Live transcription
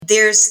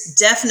there's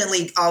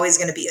definitely always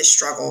going to be a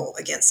struggle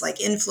against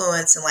like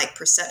influence and like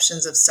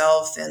perceptions of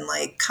self and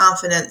like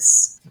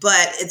confidence.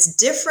 But it's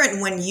different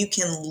when you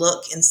can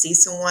look and see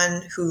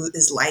someone who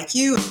is like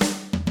you.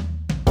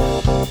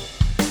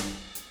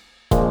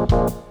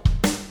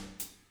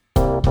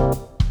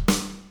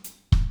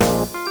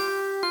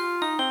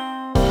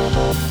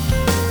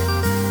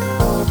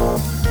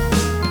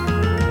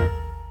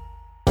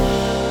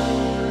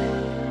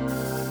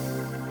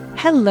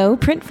 Hello,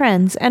 print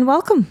friends, and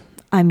welcome.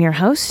 I'm your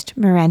host,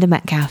 Miranda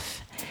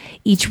Metcalf.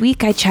 Each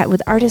week, I chat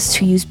with artists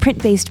who use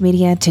print-based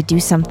media to do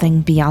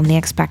something beyond the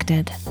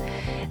expected.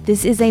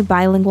 This is a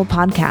bilingual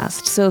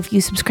podcast, so if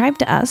you subscribe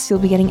to us, you'll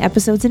be getting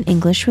episodes in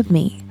English with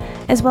me,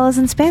 as well as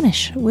in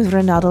Spanish with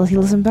Renata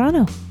Gil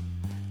Zambrano.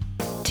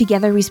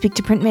 Together, we speak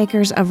to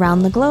printmakers around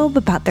the globe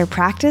about their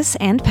practice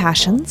and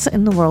passions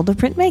in the world of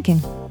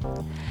printmaking.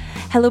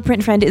 Hello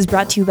Print Friend is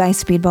brought to you by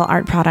Speedball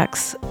Art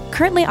Products,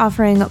 currently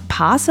offering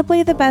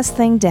possibly the best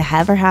thing to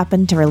ever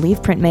happen to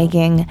relief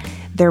printmaking,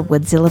 their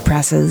Woodzilla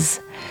presses.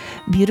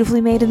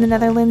 Beautifully made in the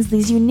Netherlands,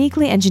 these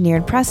uniquely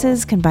engineered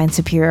presses combine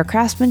superior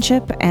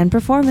craftsmanship and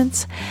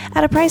performance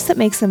at a price that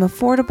makes them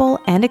affordable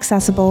and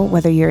accessible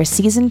whether you're a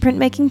seasoned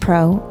printmaking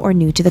pro or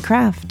new to the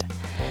craft.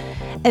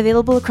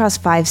 Available across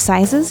 5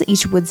 sizes,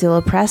 each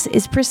Woodzilla press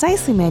is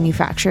precisely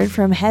manufactured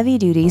from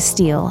heavy-duty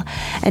steel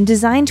and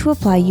designed to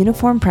apply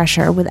uniform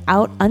pressure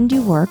without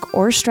undue work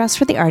or stress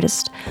for the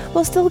artist,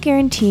 while still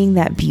guaranteeing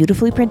that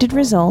beautifully printed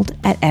result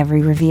at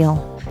every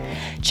reveal.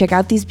 Check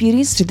out these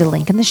beauties through the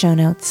link in the show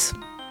notes.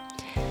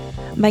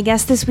 My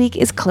guest this week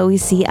is Chloe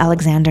C.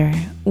 Alexander.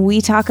 We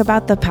talk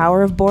about the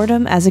power of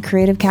boredom as a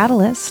creative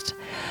catalyst,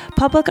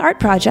 public art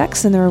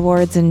projects and the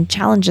rewards and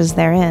challenges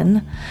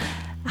therein,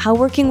 how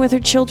working with her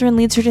children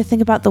leads her to think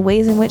about the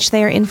ways in which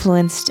they are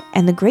influenced,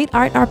 and the great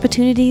art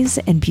opportunities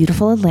in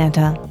beautiful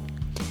Atlanta.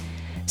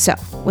 So,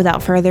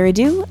 without further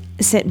ado,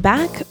 sit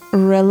back,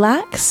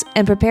 relax,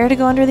 and prepare to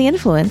go under the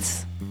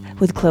influence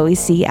with Chloe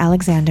C.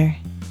 Alexander.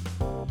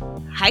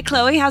 Hi,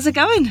 Chloe. How's it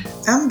going?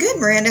 I'm good,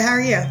 Miranda. How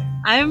are you?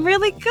 I'm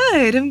really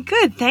good. I'm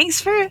good.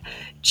 Thanks for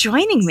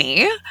joining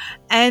me.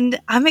 And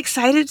I'm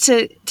excited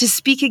to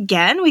speak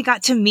again. We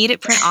got to meet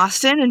at Print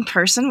Austin in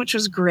person, which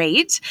was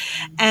great,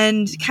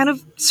 and kind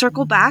of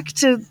circle back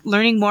to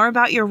learning more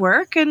about your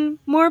work and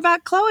more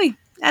about Chloe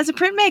as a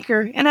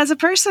printmaker and as a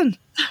person.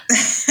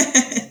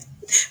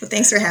 Well,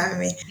 thanks for having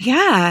me.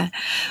 Yeah.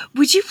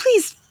 Would you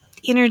please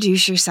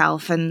introduce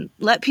yourself and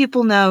let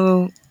people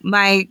know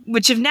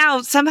which have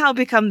now somehow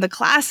become the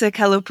classic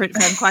Hello Print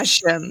Friend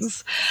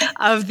questions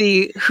of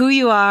the who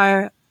you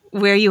are,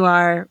 where you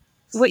are,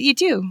 what you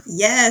do.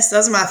 Yes,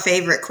 those are my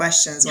favorite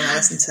questions when I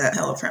listen to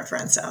Hello Print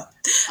Friend. So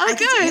I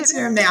get to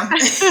answer them now.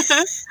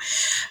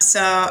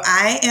 So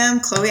I am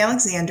Chloe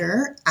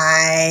Alexander.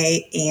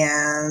 I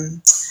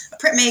am a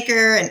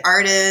printmaker, an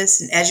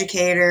artist, an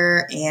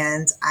educator,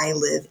 and I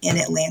live in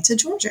Atlanta,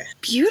 Georgia.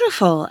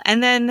 Beautiful.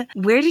 And then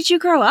where did you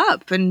grow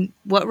up and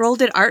what role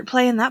did art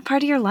play in that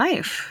part of your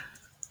life?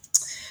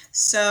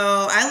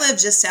 So I live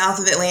just south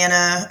of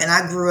Atlanta, and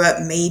I grew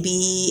up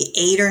maybe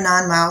 8 or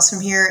 9 miles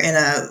from here in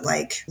a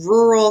like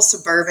rural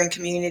suburban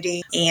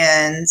community.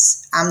 And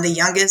I'm the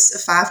youngest of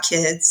 5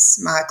 kids.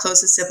 My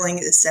closest sibling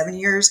is 7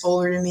 years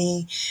older than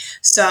me.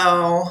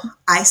 So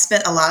I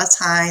spent a lot of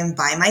time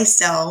by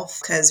myself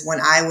because when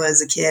I was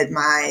a kid,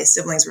 my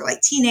siblings were like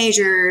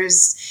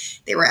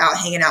teenagers. They were out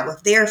hanging out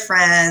with their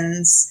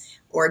friends,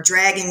 or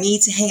dragging me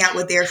to hang out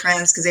with their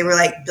friends because they were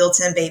like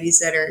built-in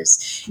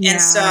babysitters. Yeah.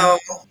 And so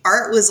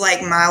art was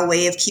like my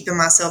way of keeping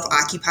myself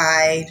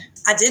occupied.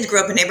 I did grow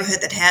up in a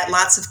neighborhood that had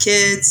lots of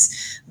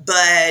kids,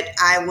 but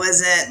I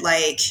wasn't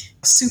like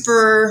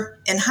super,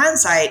 in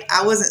hindsight,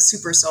 I wasn't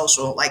super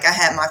social. Like I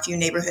had my few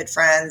neighborhood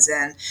friends,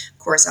 and of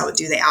course I would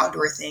do the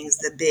outdoor things,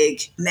 the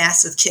big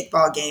massive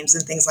kickball games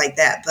and things like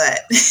that.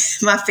 But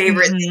my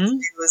favorite thing to do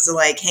was to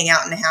like hang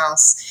out in the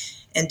house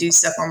and do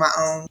stuff on my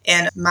own.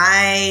 And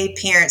my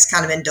parents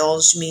kind of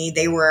indulged me.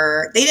 They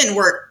didn't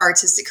work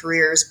artistic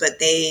careers, but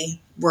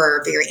they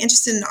were very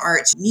interested in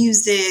art,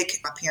 music.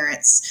 My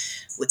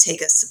parents would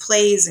take us to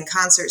plays and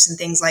concerts and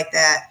things like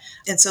that.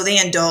 And so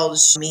they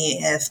indulged me.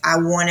 If I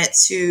wanted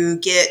to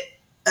get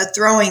a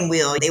throwing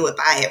wheel, they would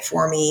buy it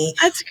for me.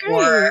 That's great.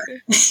 Or,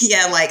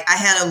 yeah, like I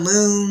had a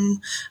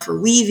loom for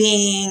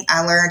weaving.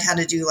 I learned how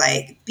to do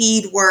like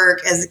bead work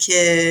as a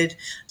kid.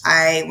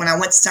 When I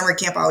went to summer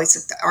camp, I always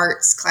took the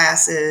arts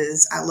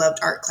classes. I loved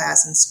art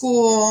class in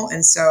school.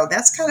 And so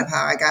that's kind of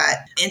how I got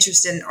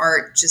interested in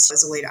art, just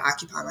as a way to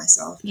occupy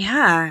myself.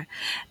 Yeah.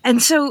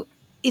 And so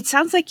it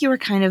sounds like you were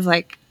kind of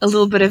like a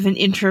little bit of an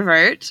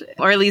introvert,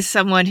 or at least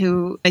someone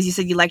who, as you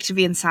said, you like to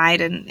be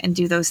inside and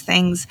do those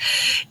things.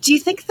 Do you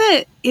think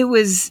that there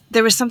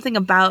was something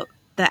about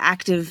the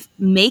act of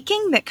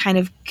making that kind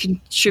of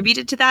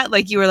contributed to that?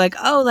 Like you were like,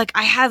 oh, like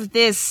I have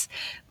this,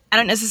 I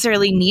don't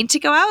necessarily need to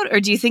go out? Or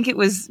do you think it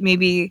was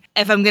maybe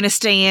if I'm going to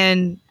stay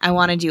in, I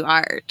want to do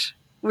art?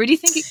 Where do you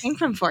think it came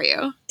from for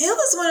you? It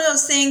was one of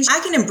those things. I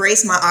can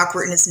embrace my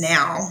awkwardness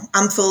now.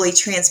 I'm fully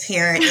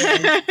transparent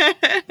in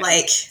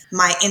like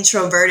my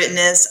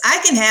introvertedness.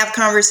 I can have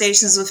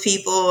conversations with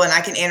people and I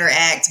can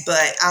interact,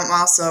 but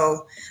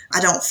I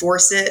don't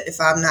force it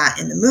if I'm not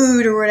in the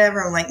mood or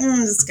whatever. I'm like,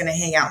 I'm just going to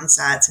hang out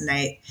inside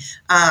tonight.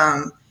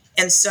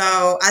 And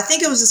so I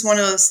think it was just one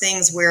of those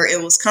things where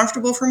it was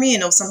comfortable for me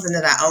and it was something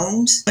that I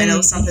owned. And it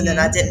was something that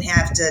I didn't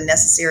have to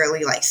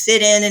necessarily like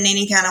fit in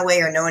any kind of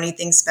way or know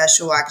anything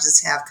special. I could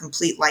just have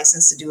complete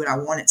license to do what I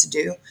wanted to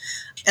do.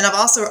 And I've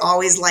also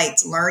always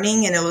liked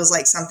learning, and it was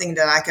like something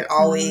that I could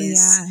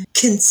always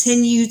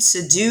continue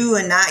to do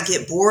and not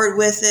get bored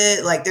with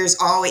it. Like there's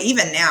always,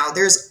 even now,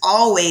 there's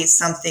always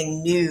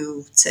something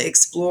new to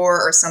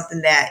explore or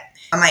something that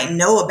I might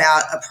know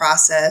about a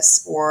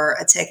process or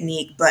a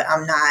technique, but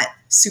I'm not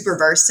super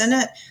versed in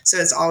it. So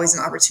it's always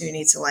an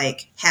opportunity to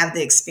like have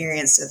the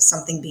experience of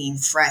something being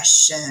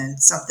fresh and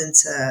something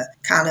to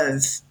kind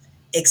of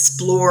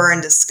explore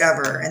and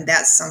discover. And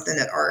that's something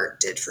that art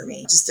did for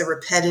me. Just the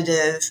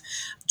repetitive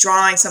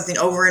drawing something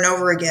over and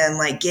over again,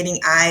 like getting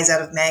eyes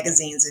out of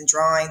magazines and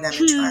drawing them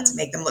and trying to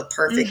make them look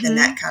perfect. And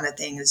that kind of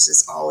thing has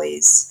just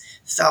always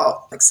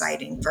felt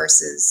exciting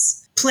versus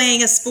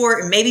playing a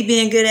sport and maybe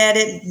being good at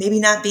it, maybe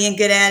not being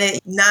good at it,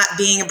 not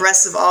being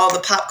abreast of all the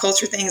pop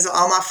culture things that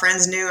all my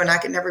friends knew, and I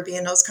could never be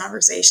in those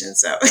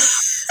conversations. So,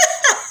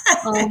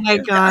 oh my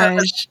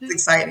gosh, it's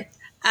exciting.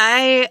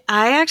 I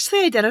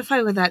actually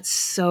identify with that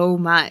so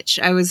much.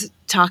 I was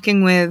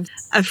talking with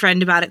a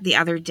friend about it the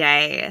other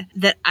day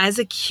that as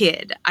a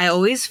kid, I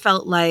always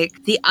felt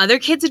like the other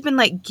kids had been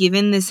like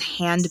given this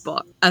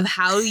handbook of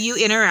how you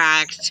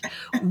interact,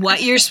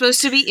 what you're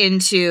supposed to be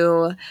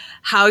into,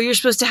 how you're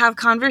supposed to have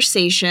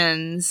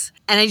conversations.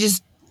 And I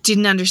just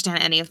didn't understand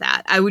any of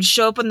that. I would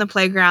show up on the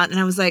playground and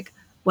I was like,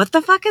 what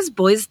the fuck is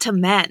Boys to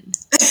Men?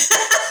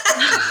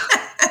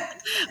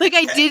 Like,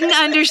 I didn't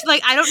understand.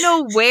 Like, I don't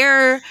know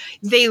where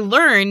they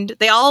learned.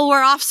 They all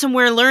were off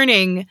somewhere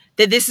learning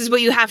that this is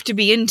what you have to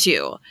be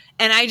into.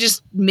 And I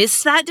just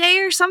missed that day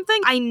or something.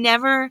 I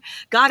never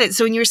got it.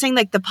 So when you were saying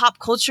like the pop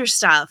culture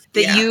stuff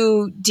that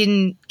you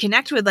didn't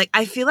connect with, like,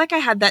 I feel like I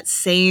had that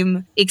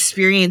same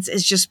experience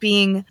as just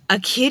being a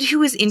kid who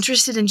was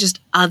interested in just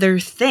other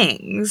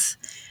things.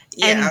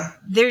 Yeah. And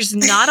there's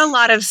not a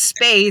lot of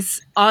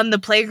space on the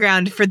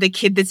playground for the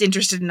kid that's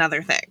interested in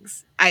other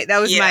things. That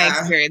was my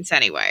experience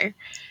anyway.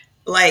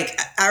 Like,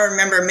 I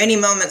remember many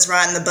moments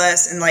riding the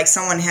bus and like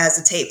someone has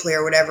a tape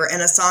player or whatever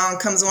and a song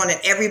comes on and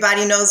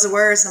everybody knows the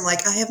words. And I'm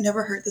like, I have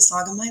never heard the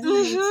song in my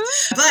life.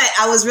 But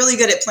I was really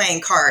good at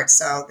playing cards.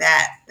 So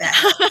that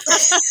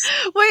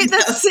Wait,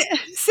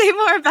 say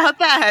more about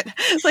that.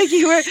 Like,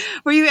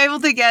 were you able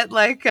to get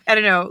like, I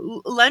don't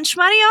know, lunch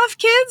money off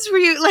kids? Were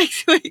you like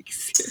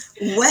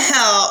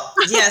Well,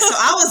 yeah, so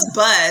I was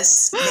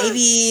bused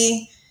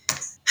maybe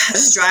I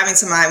was driving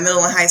to my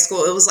middle and high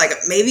school. It was like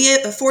maybe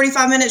a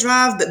 45-minute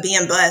drive, but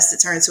being bused,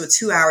 it turned into a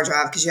 2-hour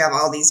drive because you have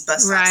all these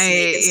bus stops.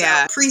 Right,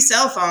 yeah. So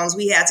pre-cell phones,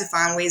 we had to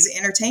find ways to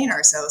entertain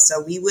ourselves.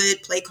 So we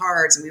would play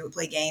cards and we would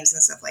play games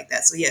and stuff like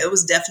that. So yeah, it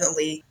was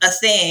definitely a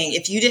thing.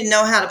 If you didn't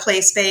know how to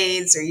play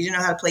spades or you didn't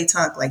know how to play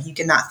tunk, like you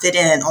could not fit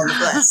in on the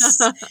bus.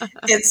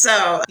 And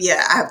so,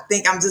 yeah, I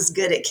think I'm just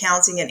good at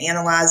counting and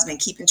analyzing and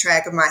keeping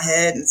track of my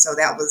head. And so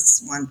that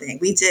was one thing.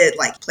 We did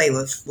like play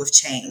with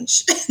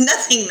change.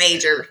 Nothing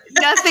major.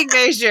 Nothing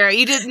major.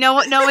 You didn't know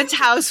what no one's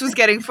house was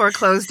getting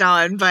foreclosed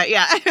on, but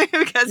yeah.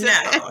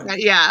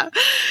 Yeah.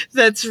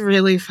 That's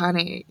really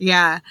funny.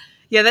 Yeah.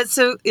 Yeah, that's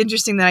so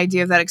interesting, that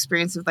idea of that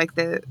experience of like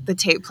the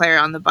tape player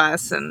on the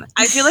bus. And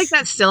I feel like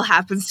that still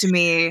happens to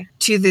me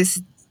to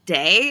this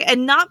day.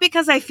 And not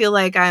because I feel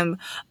like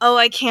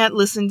I can't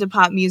listen to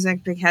pop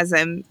music because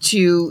I'm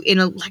too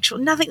intellectual.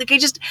 Nothing. Like I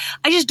just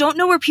don't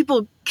know where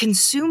people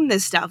consume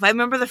this stuff. I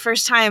remember the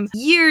first time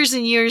years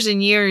and years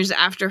and years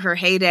after her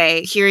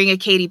heyday hearing a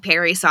Katy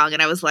Perry song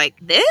and I was like,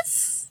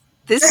 this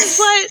is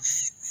what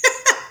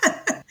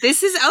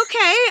this is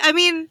okay. I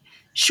mean,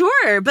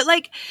 sure, but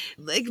like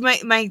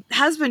my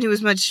husband, who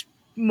was much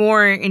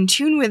more in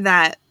tune with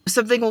that,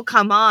 something will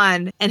come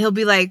on and he'll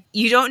be like,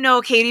 you don't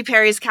know Katy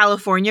Perry's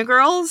California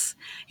Girls?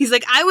 He's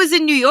like, I was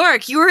in New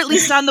York. You were at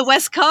least on the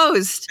West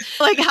Coast.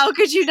 Like, how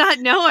could you not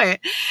know it?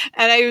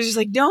 And I was just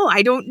like, no,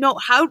 I don't know.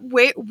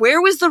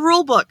 Where was the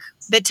rule book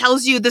that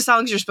tells you the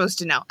songs you're supposed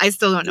to know? I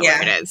still don't know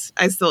where it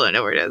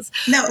is.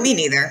 No, me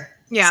neither.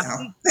 Yeah,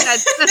 so.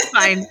 That's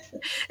fine.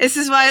 I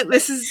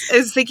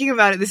was thinking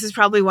about it. This is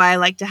probably why I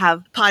like to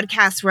have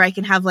podcasts where I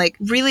can have like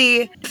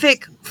really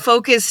thick,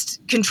 focused,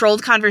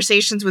 controlled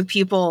conversations with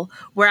people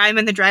where I'm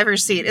in the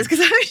driver's seat. Is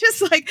because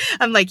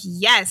I'm like,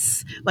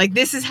 yes, like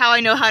this is how I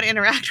know how to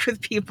interact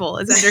with people,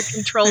 is under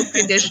controlled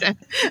condition.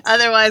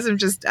 Otherwise,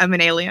 I'm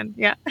an alien.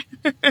 Yeah.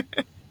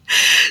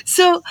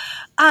 So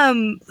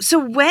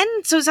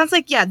it sounds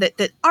like, yeah,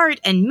 that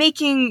art and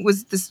making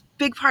was this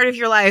big part of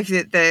your life,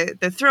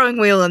 the throwing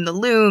wheel and the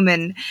loom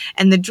and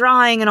the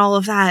drawing and all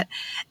of that.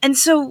 And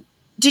so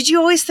did you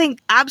always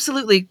think,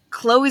 absolutely,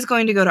 Chloe's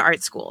going to go to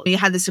art school? You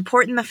had the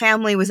support in the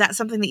family. Was that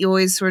something that you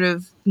always sort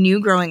of knew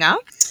growing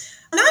up?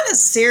 Not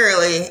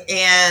necessarily.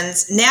 And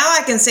now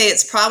I can say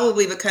it's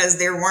probably because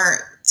there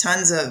weren't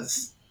tons of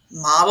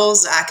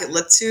models I could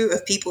look to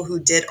of people who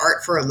did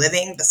art for a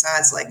living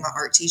besides like my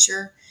art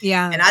teacher.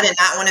 Yeah. And I did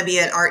not want to be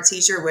an art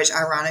teacher, which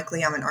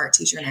ironically I'm an art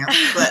teacher now.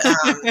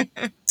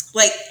 But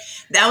like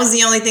that was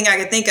the only thing I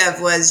could think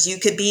of was you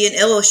could be an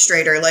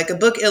illustrator, like a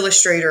book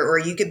illustrator, or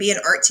you could be an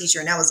art teacher.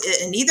 And that was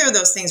it. And neither of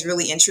those things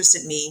really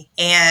interested me.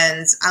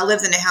 And I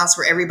lived in a house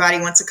where everybody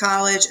went to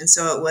college. And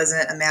so it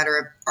wasn't a matter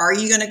of, are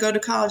you going to go to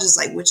college? It's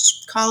like,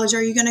 which college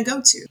are you going to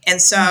go to?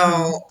 And so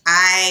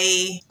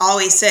I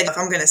always said, if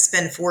I'm going to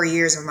spend 4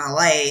 years of my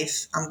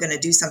life, I'm going to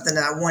do something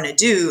that I want to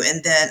do.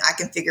 And then I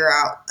can figure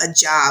out a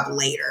job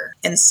later.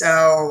 And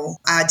so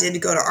I did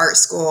go to art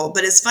school.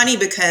 But it's funny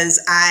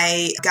because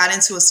I got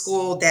into a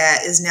school that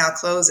is now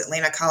closed,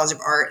 Atlanta College of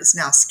Art. It's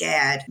now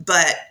SCAD.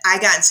 But I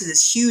got into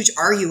this huge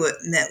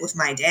argument with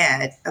my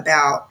dad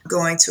about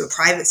going to a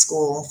private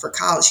school for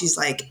college. He's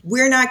like,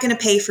 we're not going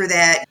to pay for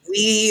that.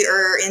 We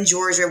are in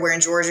Georgia. We're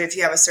in Georgia. If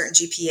you have a certain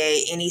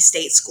GPA, any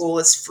state school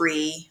is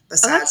free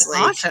besides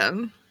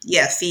awesome.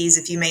 Yeah, fees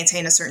if you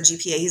maintain a certain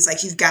GPA. He's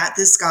like, you've got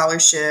this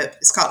scholarship.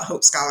 It's called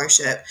Hope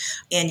Scholarship.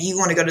 And you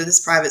want to go to this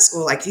private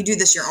school. Like, if you do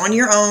this, you're on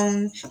your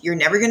own. You're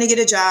never going to get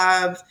a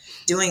job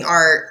doing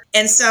art.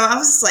 And so I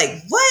was just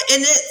like, what?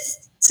 And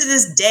to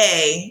this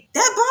day,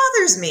 that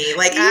bothers me.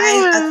 Like,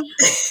 I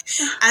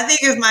think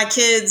if my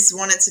kids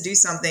wanted to do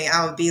something,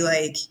 I would be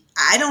like,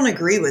 I don't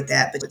agree with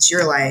that, but it's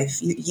your life.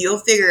 You'll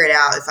figure it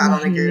out if I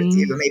don't agree with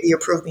you, but maybe you'll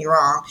prove me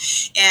wrong.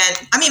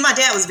 And I mean, my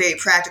dad was very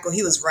practical.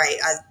 He was right.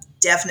 I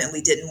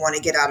definitely didn't want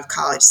to get out of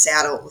college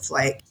saddled with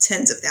like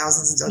tens of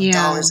thousands of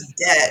dollars of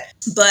debt.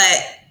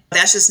 But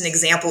that's just an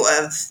example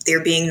of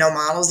there being no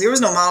models. There was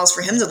no models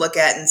for him to look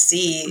at and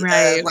see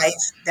a life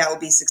that would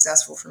be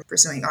successful for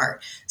pursuing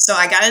art. So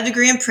I got a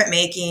degree in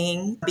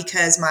printmaking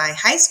because my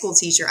high school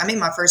teacher, I made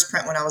my first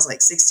print when I was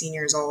like 16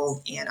 years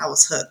old and I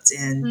was hooked.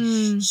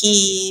 And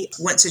he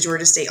went to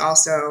Georgia State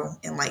also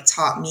and like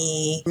taught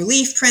me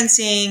relief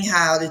printing,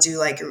 how to do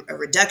like a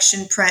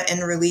reduction print in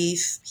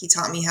relief. He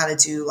taught me how to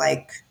do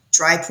like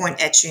dry point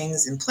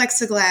etchings in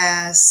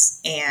plexiglass.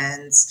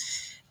 And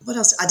what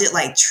else? I did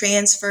like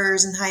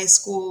transfers in high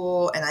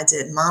school and I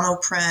did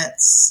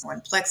monoprints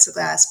on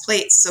plexiglass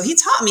plates. So he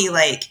taught me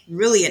like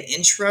really an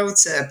intro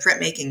to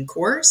printmaking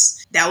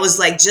course that was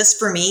like just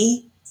for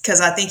me, because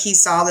I think he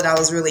saw that I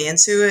was really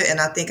into it and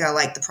I think I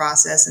liked the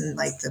process and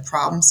like the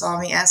problem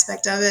solving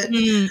aspect of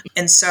it.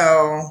 And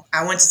so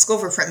I went to school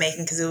for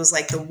printmaking because it was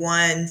like the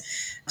one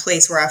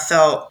place where I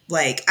felt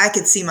like I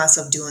could see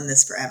myself doing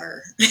this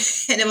forever.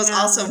 And it was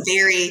also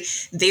very,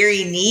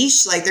 very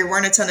niche. Like there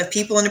weren't a ton of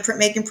people in the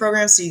printmaking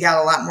program. So you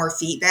got a lot more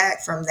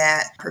feedback from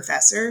that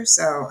professor.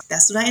 So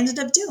that's what I ended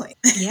up doing.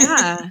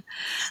 Yeah.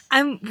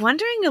 I'm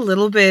wondering a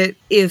little bit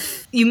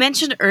if you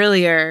mentioned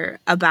earlier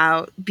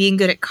about being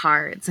good at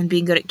cards and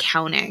being good at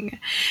counting.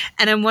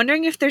 And I'm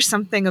wondering if there's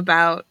something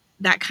about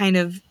that kind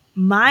of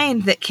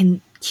mind that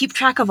can keep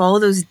track of all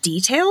of those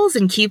details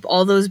and keep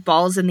all those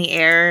balls in the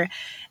air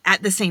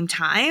at the same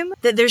time,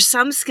 that there's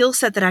some skill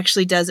set that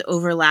actually does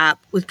overlap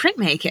with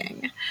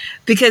printmaking.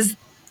 Because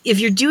if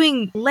you're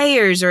doing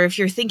layers or if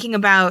you're thinking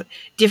about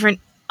different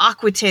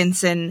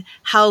aquatints and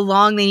how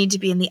long they need to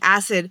be in the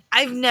acid,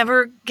 I've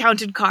never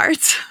counted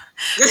cards.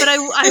 But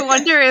I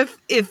wonder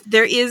if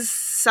there is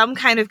some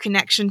kind of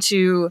connection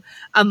to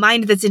a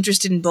mind that's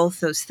interested in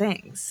both those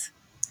things.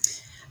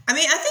 I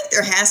mean, I think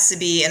there has to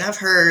be, and I've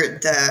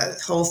heard the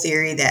whole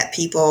theory that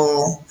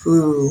people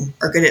who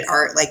are good at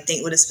art like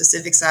think with a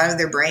specific side of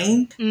their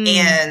brain.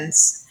 And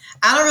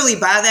I don't really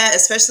buy that,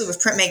 especially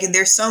with printmaking.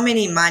 There's so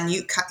many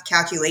minute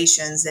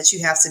calculations that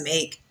you have to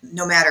make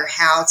no matter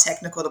how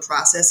technical the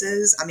process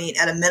is. I mean,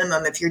 at a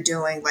minimum, if you're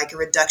doing like a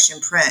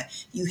reduction print,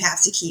 you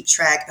have to keep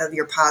track of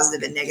your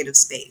positive and negative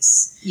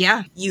space.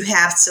 Yeah. You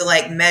have to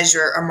like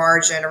measure a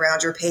margin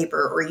around your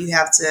paper, or you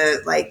have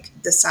to like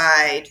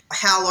decide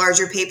how large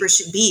your paper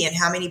should be and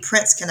how many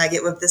prints can I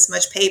get with this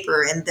much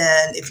paper. And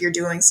then if you're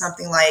doing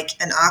something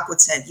like an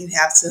aquatint, you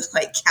have to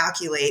like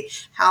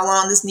calculate how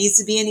long this needs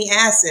to be in the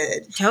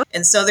acid.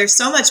 And so there's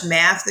so much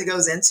math that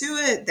goes into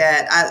it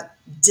that I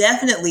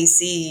definitely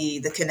see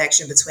the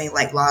connection between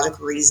like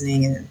logical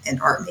reasoning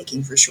and art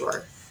making for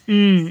sure.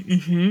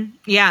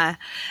 Yeah.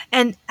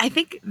 And I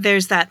think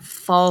there's that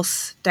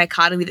false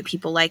dichotomy that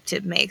people like to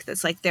make.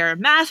 That's like there are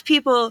math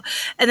people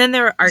and then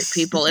there are art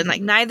people and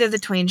like neither the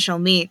twain shall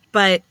meet.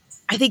 But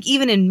I think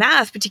even in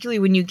math, particularly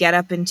when you get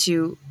up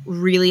into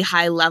really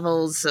high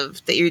levels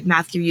of the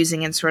math you're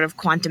using in sort of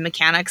quantum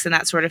mechanics and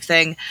that sort of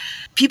thing,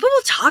 people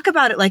will talk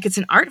about it like it's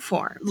an art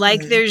form.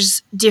 Like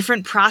there's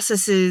different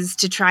processes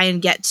to try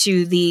and get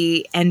to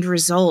the end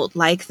result.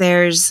 Like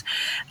there's,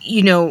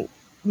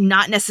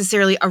 not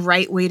necessarily a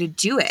right way to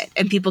do it.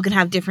 And people can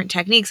have different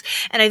techniques.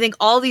 And I think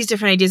all these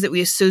different ideas that we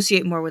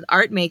associate more with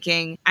art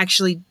making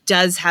actually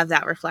does have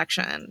that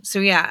reflection. So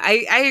yeah,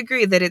 I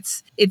agree that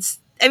it's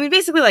I mean,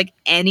 basically, like,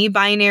 any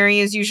binary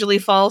is usually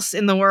false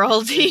in the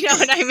world. You know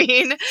what I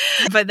mean?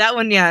 But that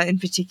one, yeah, in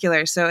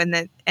particular. So,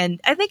 and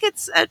I think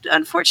it's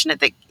unfortunate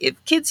that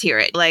if kids hear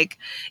it, like,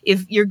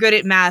 if you're good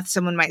at math,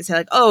 someone might say,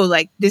 like, oh,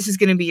 like, this is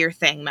going to be your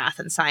thing, math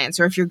and science.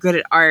 Or if you're good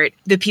at art,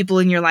 the people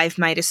in your life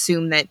might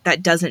assume that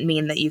that doesn't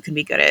mean that you can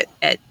be good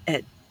at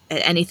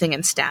anything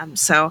in STEM.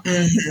 So,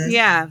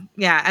 yeah,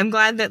 I'm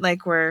glad that,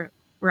 like, we're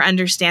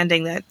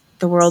understanding that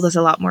the world is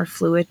a lot more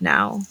fluid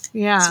now.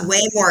 Yeah. It's way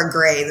more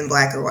gray than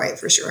black or white,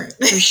 for sure.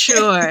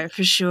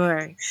 For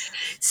sure.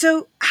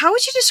 So how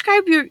would you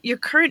describe your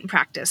current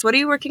practice? What are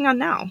you working on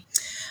now?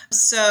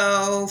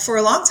 So for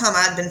a long time,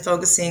 I'd been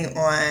focusing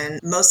on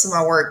most of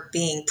my work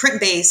being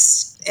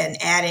print-based and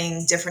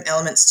adding different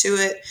elements to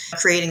it,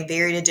 creating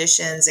varied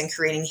editions and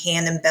creating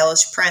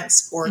hand-embellished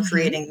prints or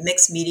creating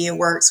mixed media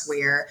works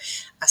where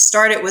I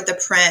started with the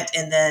print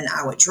and then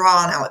I would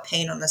draw and I would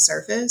paint on the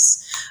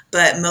surface.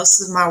 But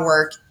most of my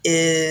work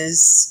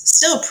is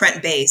still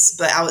print-based,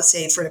 but I would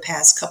say for the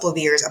past couple of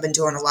years, I've been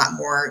doing a lot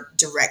more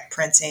direct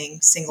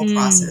printing, single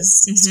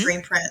process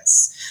screen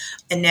prints.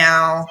 And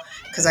now,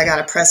 because I got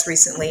a press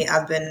recently,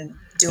 I've been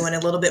doing a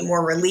little bit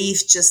more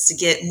relief just to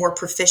get more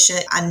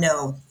proficient. I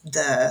know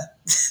the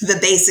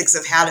basics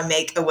of how to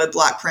make a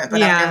woodblock print,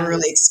 but I've never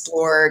really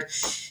explored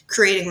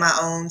creating my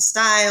own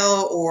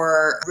style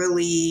or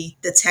really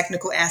the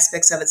technical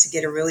aspects of it to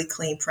get a really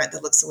clean print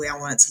that looks the way I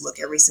want it to look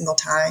every single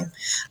time.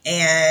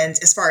 And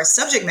as far as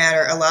subject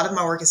matter, a lot of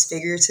my work is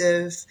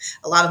figurative.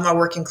 A lot of my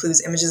work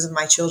includes images of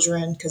my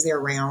children because they're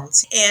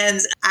around.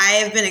 And I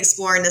have been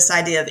exploring this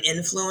idea of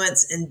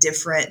influence in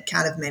different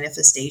kind of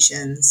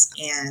manifestations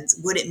and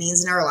what it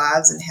means in our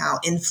lives and how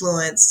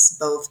influence,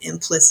 both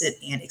implicit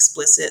and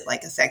explicit,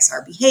 like affects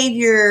our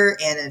behavior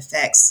and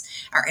affects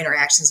our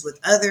interactions with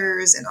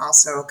others and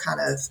also kind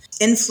of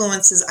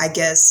influences, I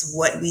guess,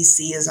 what we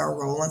see as our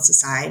role in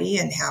society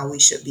and how we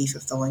should be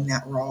fulfilling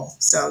that role.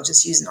 So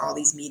just using all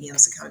these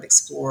mediums to kind of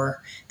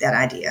explore that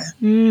idea.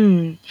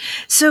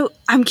 So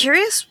I'm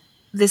curious,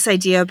 this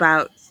idea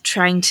about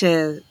trying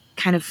to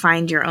kind of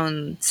find your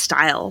own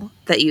style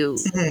that you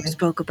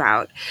spoke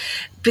about,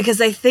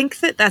 because I think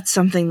that that's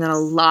something that a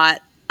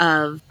lot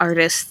of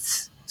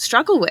artists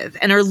struggle with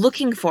and are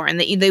looking for, and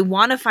that they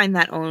want to find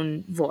that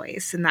own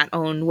voice and that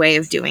own way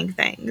of doing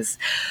things.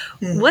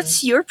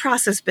 What's your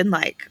process been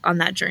like on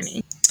that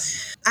journey?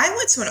 I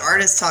went to an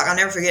artist talk. I'll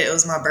never forget. It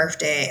was my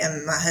birthday,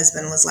 and my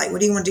husband was like,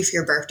 "What do you want to do for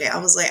your birthday?" I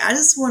was like, "I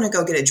just want to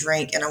go get a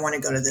drink, and I want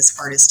to go to this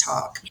artist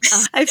talk."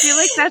 I feel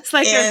like that's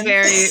like a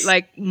very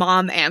like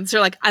mom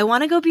answer. Like, I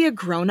want to go be a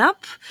grown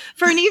up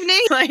for an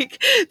evening.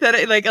 Like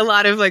that. Like a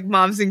lot of like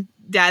moms and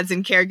dads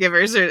and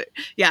caregivers are.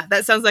 Yeah,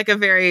 that sounds like a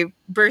very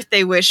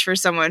birthday wish for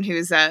someone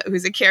who's a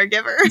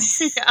caregiver.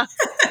 Yeah.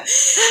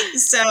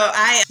 So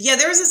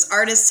there was this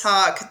artist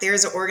talk.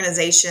 There's an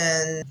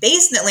organization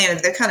based in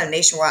Atlanta. They're kind of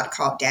nationwide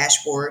called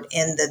Dashboard.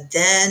 And the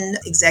then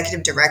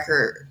executive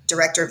director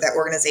of that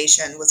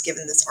organization was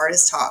giving this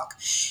artist talk.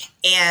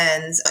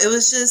 And it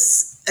was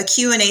just a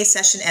Q&A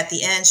session at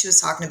the end. She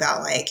was talking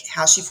about like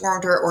how she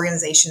formed her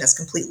organization that's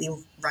completely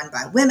run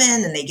by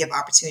women, and they give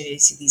opportunity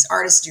to these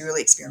artists to do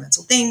really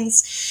experimental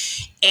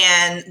things.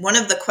 And one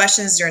of the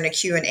questions during the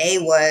Q&A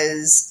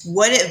was,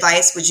 what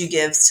advice would you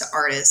give to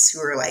artists who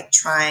are like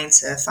trying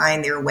to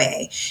find their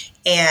way?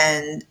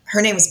 And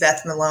her name was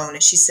Beth Malone.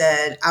 And she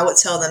said, I would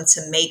tell them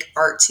to make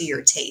art to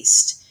your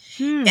taste.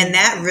 And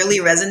that really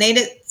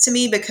resonated to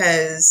me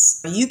because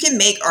you can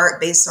make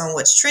art based on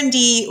what's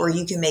trendy, or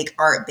you can make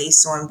art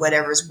based on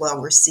whatever's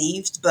well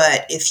received.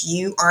 But if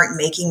you aren't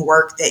making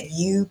work that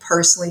you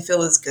personally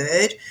feel is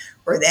good,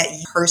 or that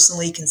you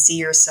personally can see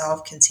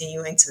yourself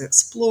continuing to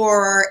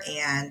explore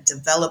and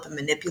develop and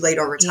manipulate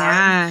over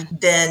time,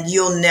 then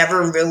you'll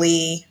never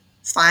really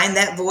find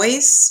that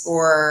voice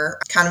or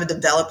kind of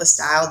develop a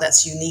style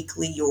that's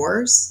uniquely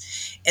yours.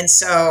 And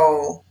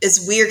so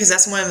it's weird because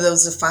that's one of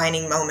those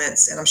defining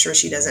moments. And I'm sure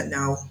she doesn't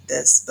know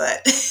this,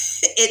 but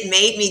it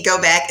made me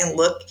go back and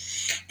look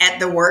at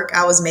the work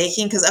I was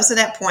making. Because up to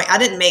that point, I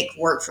didn't make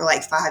work for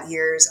like 5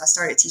 years. I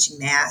started teaching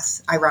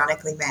math,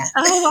 ironically math.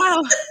 Oh,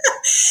 wow.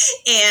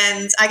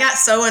 And I got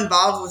so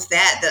involved with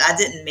that I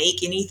didn't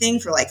make anything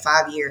for like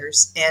 5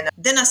 years. And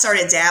then I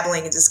started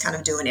dabbling and just kind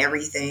of doing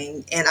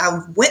everything. And I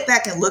went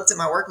back and looked at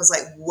my work and was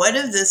like, what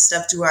of this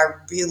stuff do I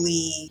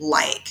really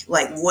like?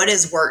 Like, what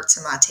is work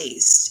to my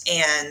taste?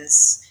 And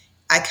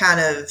I kind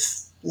of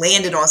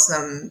landed on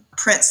some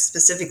prints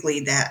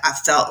specifically that I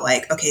felt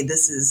like, okay,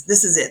 this is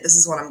it. This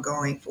is what I'm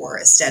going for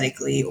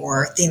aesthetically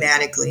or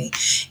thematically.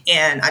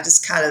 And I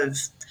just kind of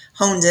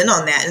honed in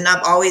on that. And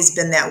I've always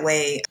been that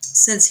way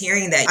since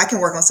hearing that. I can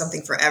work on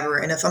something forever.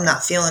 And if I'm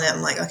not feeling it,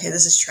 I'm like, okay,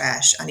 this is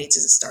trash. I need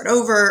to start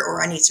over,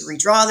 or I need to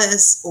redraw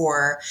this,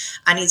 or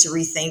I need to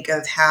rethink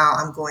of how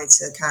I'm going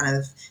to kind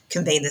of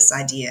convey this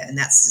idea. And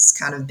that's just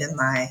kind of been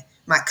my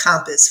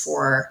compass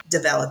for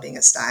developing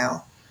a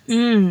style.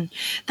 I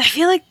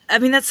feel like, I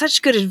mean, that's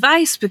such good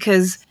advice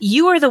because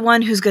you are the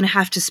one who's going to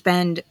have to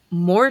spend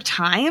more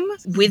time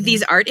with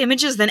these art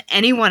images than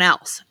anyone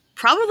else.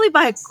 probably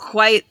by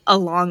quite a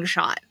long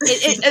shot.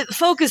 It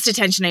focused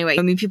attention anyway.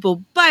 I mean,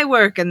 people buy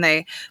work and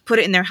they put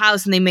it in their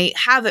house and they may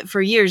have it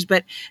for years,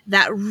 but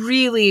that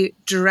really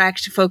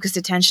direct focused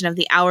attention of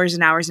the hours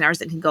and hours and hours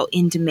that can go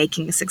into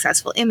making a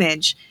successful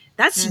image,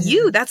 that's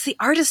you. That's the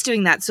artist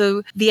doing that.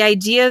 So the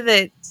idea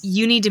that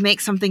you need to make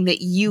something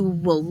that you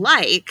will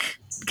like,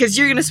 because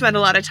you're going to spend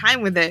a lot of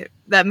time with it,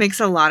 that makes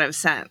a lot of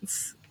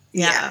sense.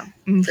 Yeah,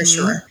 for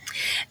sure.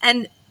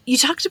 And you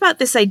talked about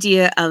this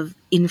idea of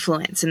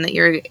influence and that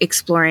you're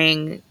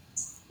exploring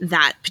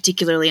that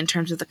particularly in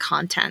terms of the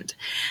content.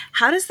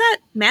 How does that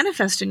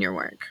manifest in your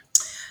work?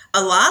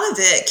 A lot of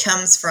it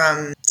comes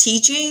from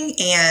teaching,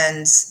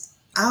 and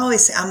I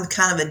always say I'm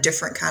kind of a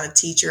different kind of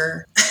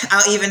teacher.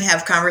 I'll even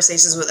have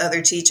conversations with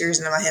other teachers,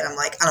 and in my head I'm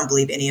like, I don't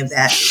believe any of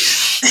that.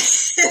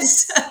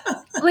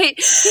 Wait,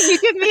 can you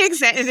give me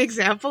an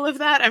example of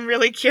that? I'm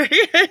really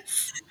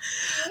curious.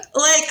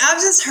 Like, I've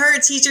just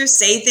heard teachers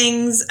say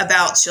things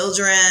about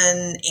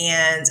children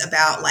and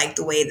about like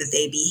the way that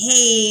they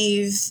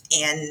behave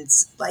and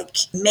like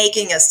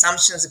making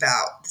assumptions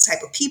about the type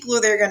of people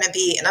they're going to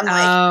be. And I'm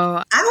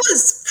like, I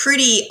was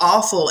pretty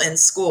awful in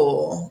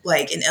school,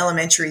 like in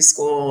elementary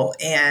school.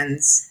 And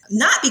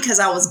not because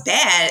I was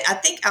bad. I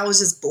think I was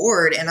just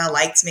bored and I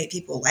liked to make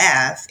people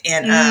laugh.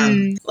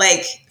 And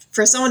like,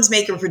 for someone to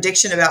make a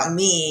prediction about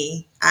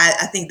me,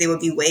 I think they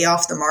would be way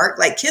off the mark.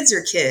 Like, kids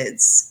are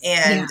kids.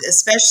 And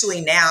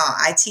especially now,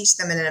 I teach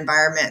them in an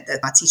environment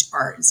that I teach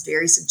art. It's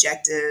very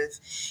subjective.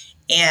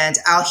 And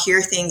I'll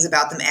hear things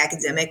about them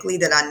academically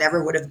that I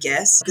never would have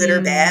guessed, good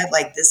or bad.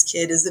 Like, this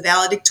kid is the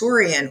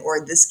valedictorian,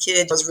 or this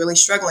kid was really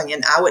struggling.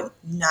 And I would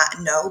not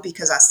know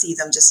because I see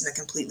them just in a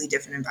completely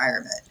different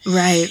environment.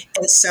 Right.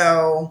 And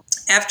so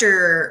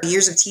after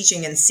years of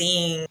teaching and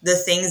seeing the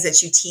things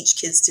that you teach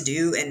kids to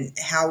do and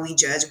how we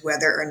judge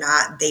whether or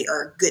not they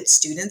are good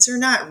students or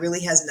not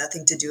really has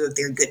nothing to do if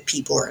they're good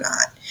people or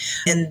not.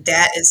 And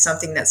that is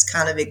something that's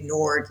kind of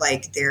ignored,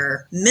 like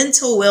their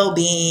mental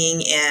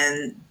well-being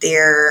and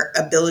their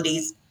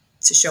ability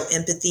to show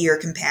empathy or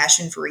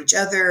compassion for each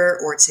other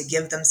or to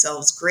give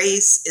themselves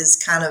grace is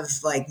kind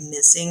of like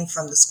missing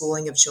from the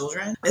schooling of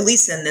children, at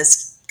least in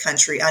this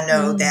country. I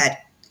know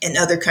that in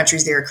other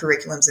countries, there are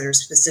curriculums that are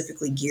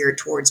specifically geared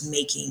towards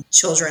making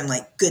children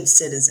like good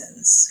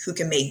citizens who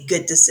can make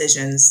good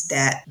decisions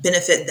that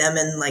benefit them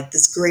in like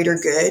this greater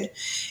good.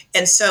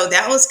 And so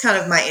that was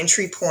kind of my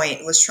entry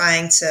point, was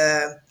trying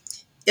to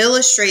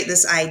illustrate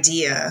this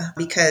idea,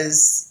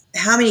 because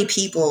how many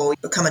people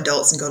become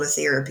adults and go to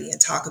therapy and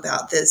talk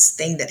about this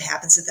thing that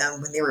happened to them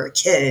when they were a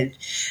kid,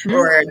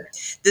 or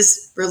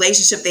this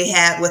relationship they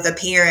had with a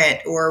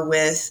parent or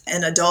with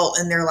an adult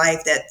in their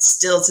life that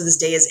still to this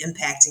day is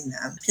impacting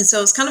them. And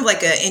so it's kind of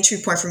like an entry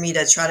point for me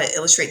to try to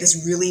illustrate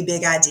this really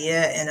big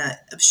idea in an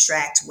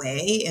abstract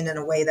way and in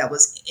a way that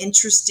was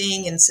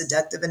interesting and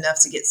seductive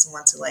enough to get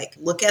someone to like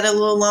look at it a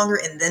little longer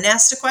and then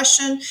ask the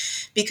question.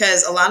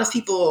 Because a lot of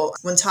people,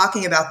 when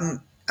talking about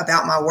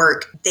my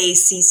work, they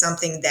see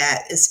something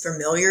that is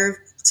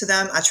familiar to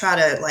them. I try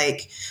to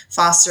like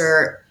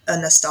foster a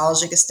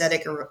nostalgic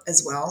aesthetic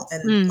as well.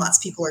 And lots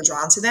of people are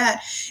drawn to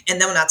that. And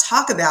then when I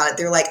talk about it,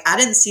 they're like, I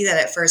didn't see that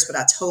at first, but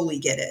I totally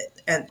get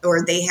it.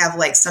 Or they have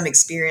like some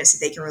experience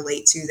that they can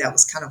relate to that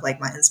was kind of like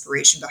my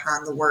inspiration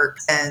behind the work.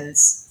 And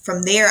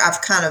from there,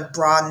 I've kind of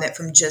broadened it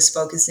from just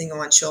focusing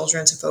on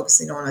children to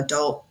focusing on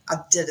adult. I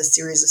did a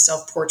series of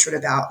self-portrait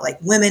about like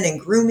women and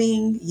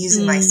grooming,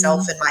 using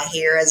myself and my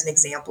hair as an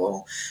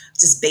example,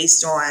 just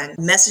based on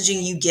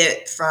messaging you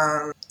get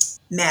from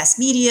mass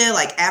media,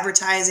 like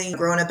advertising,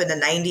 growing up in the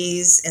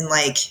 90s, and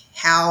like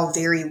how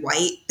very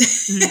white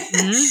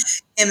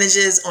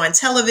images on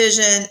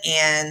television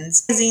and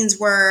magazines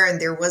were.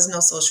 And there was no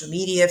social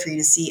media for you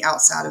to see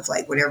outside of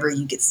like whatever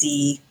you could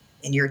see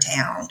in your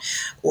town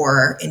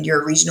or in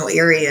your regional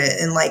area.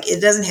 And like,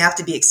 it doesn't have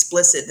to be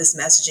explicit, this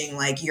messaging,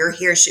 like your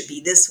hair should be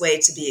this way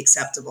to be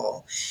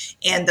acceptable.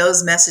 And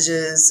those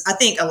messages, I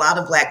think a lot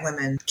of Black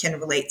women can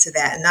relate to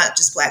that. And not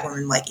just Black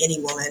women, like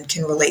any woman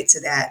can relate to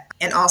that.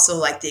 And also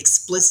like the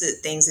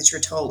explicit things that you're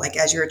told, like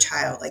as you're a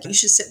child, like you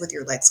should sit with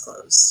your legs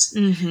closed.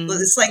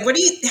 It's like,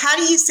 how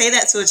do you say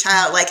that to a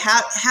child? Like,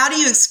 how do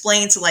you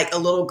explain to like a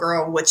little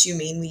girl what you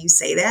mean when you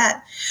say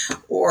that?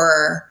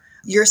 Or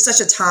you're such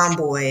a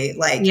tomboy,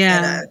 like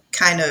in a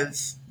kind of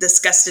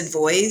disgusted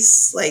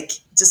voice, like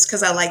just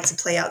because I like to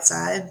play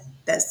outside,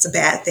 that's a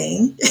bad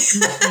thing.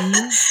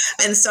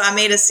 And so I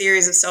made a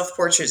series of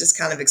self-portraits just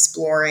kind of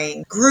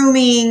exploring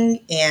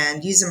grooming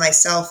and using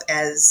myself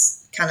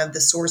as kind of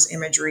the source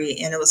imagery.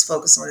 And it was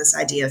focused on this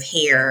idea of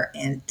hair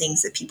and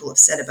things that people have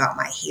said about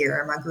my hair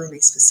and my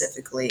grooming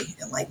specifically,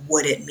 and like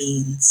what it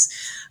means.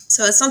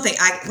 So it's something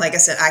like I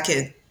said, I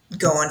could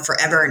go on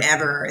forever and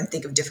ever and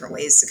think of different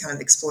ways to kind of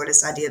explore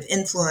this idea of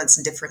influence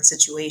in different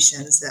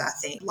situations that I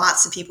think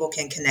lots of people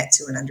can connect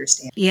to and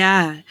understand.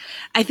 Yeah.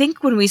 I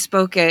think when we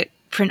spoke at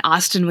Print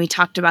Austin, we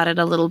talked about it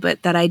a little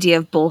bit, that idea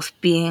of both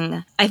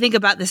being, I think,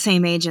 about the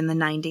same age in the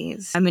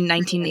 90s. I'm a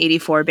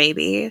 1984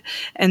 baby.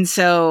 And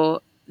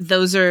so the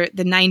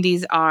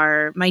 90s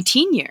are my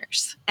teen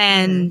years.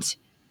 And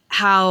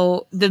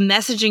how the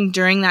messaging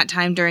during that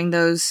time, during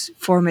those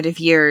formative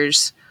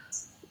years,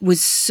 was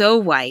so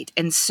white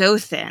and so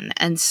thin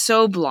and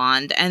so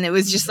blonde. And it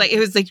was just like,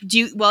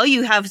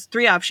 you have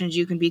three options.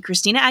 You can be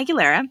Christina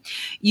Aguilera,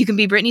 you can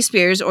be Britney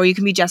Spears, or you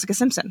can be Jessica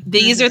Simpson.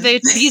 These are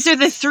the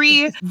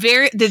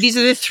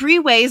three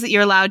ways that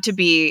you're allowed to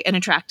be an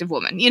attractive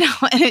woman, and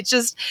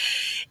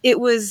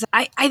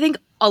I think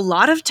a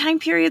lot of time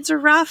periods are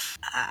rough.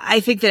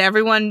 I think that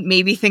everyone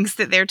maybe thinks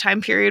that their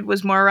time period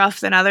was more rough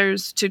than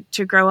others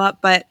to grow up,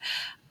 but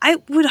I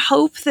would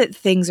hope that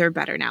things are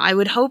better now. I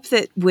would hope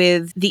that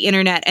with the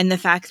internet and the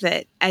fact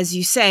that, as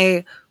you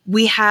say,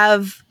 we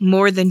have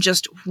more than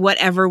just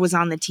whatever was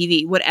on the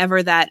TV,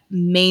 whatever that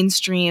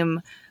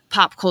mainstream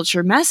pop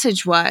culture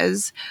message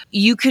was.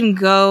 You can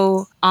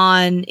go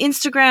on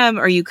Instagram,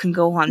 or you can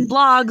go on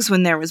blogs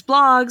when there was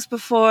blogs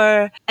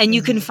before, and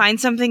you can find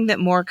something that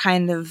more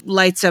kind of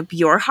lights up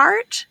your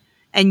heart.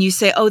 And you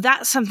say, oh,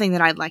 that's something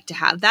that I'd like to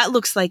have. That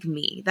looks like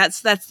me.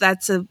 That's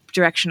a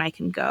direction I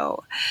can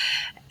go.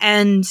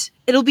 And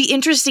it'll be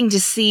interesting to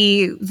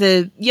see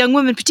the young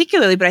women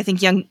particularly, but I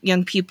think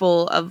young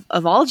people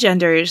of all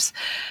genders,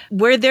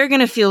 where they're going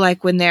to feel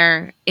like when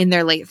they're in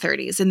their late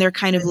 30s and they're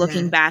kind of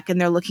looking back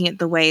and they're looking at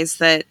the ways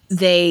that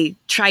they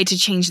tried to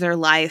change their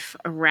life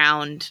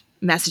around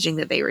messaging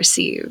that they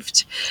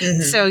received.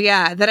 So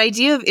yeah, that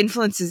idea of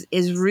influence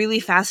is really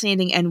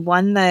fascinating, and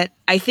one that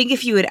I think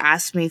if you had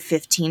asked me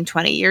 15,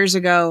 20 years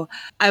ago,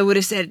 I would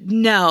have said,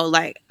 no,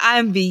 like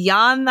I'm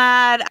beyond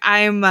that.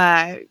 I'm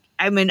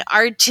an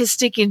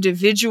artistic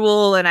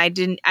individual, and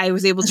I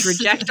was able to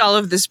reject all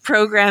of this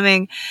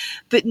programming.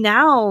 But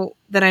now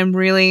that I'm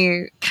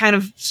really kind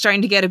of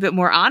starting to get a bit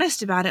more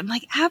honest about it, I'm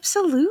like,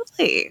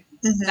 absolutely.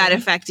 That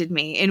affected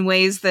me in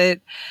ways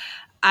that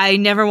I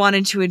never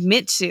wanted to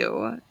admit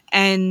to.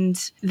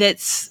 And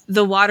that's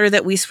the water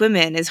that we swim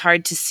in is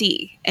hard to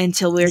see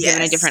until we're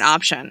given a different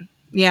option.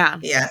 Yeah.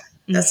 Yeah.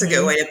 That's a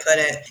good way to put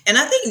it. And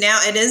I think now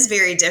it is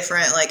very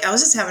different. Like, I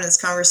was just having this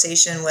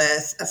conversation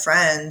with a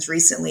friend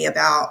recently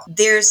about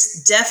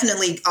there's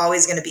definitely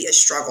always going to be a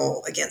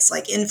struggle against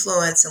like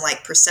influence and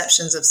like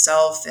perceptions of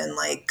self and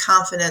like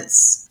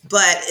confidence.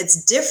 But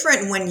it's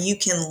different when you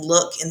can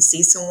look and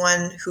see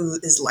someone who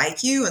is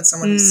like you and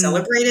someone who's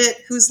celebrated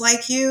who's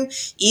like you,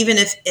 even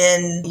if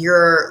in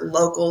your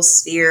local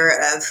sphere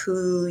of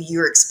who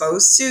you're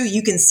exposed to,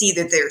 you can see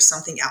that there's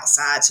something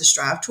outside to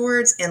strive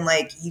towards. And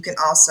like, you can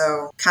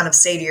also kind of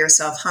say to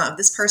yourself, if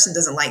this person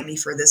doesn't like me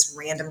for this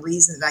random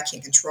reason that I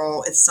can't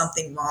control, it's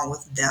something wrong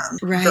with them,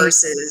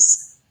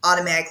 versus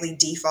automatically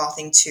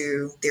defaulting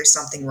to there's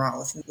something wrong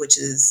with me, which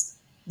is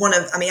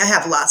I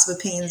have lots of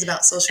opinions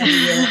about social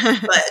media,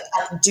 but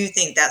I do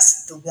think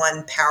that's the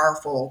one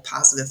powerful,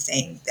 positive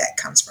thing that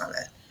comes from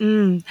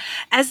it.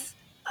 As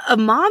a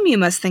mom, you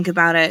must think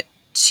about it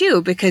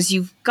too, because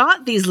you've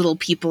got these little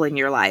people in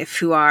your life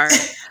who are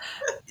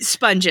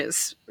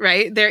sponges,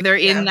 right? They're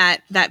in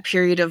that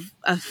period of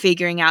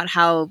figuring out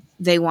how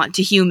they want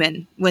to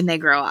human when they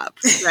grow up,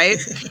 right?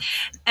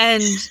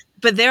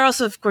 But they're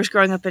also, of course,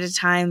 growing up at a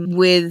time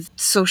with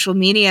social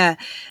media.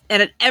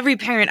 And every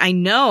parent I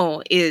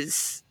know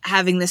is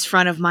having this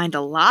front of mind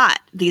a lot,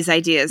 these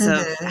ideas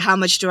of how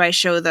much do I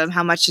show them?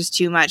 How much is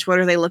too much? What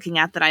are they looking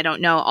at that I don't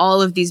know? All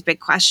of these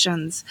big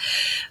questions.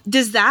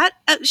 Does that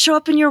show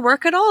up in your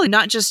work at all?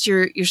 Not just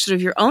your sort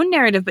of your own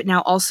narrative, but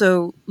now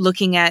also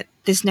looking at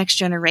this next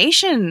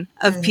generation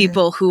of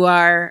people who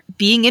are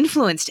being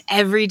influenced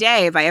every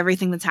day by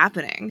everything that's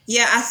happening.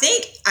 Yeah, I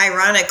think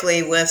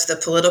ironically with the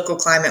political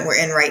climate we're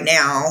in right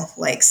now,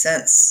 like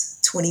since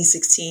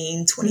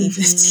 2016,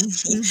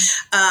 2015,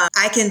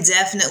 I can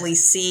definitely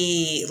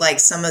see like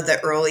some of the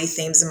early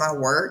themes in my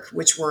work,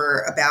 which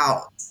were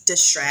about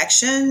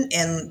distraction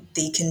and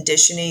the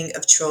conditioning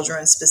of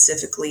children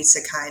specifically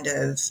to kind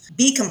of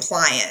be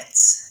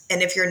compliant.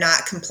 And if you're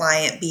not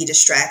compliant, be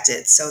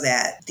distracted so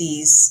that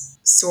these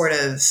sort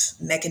of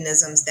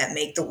mechanisms that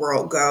make the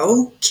world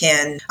go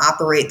can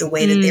operate the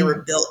way that they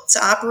were built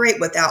to operate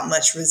without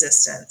much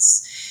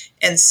resistance.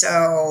 And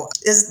so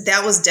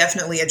that was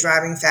definitely a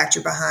driving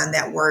factor behind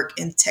that work.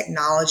 And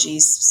technology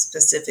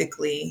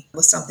specifically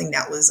was something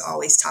that was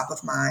always top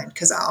of mind,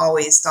 because I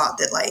always thought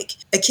that like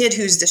a kid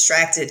who's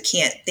distracted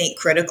can't think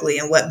critically,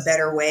 and what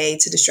better way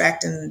to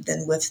distract them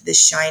than with this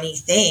shiny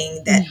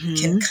thing that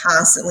can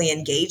constantly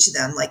engage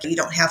them. Like, you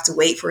don't have to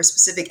wait for a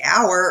specific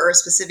hour or a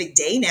specific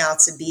day now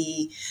to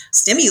be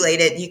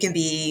stimulated. You can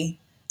be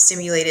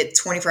stimulated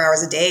 24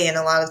 hours a day, and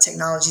a lot of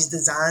technology is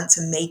designed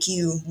to make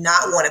you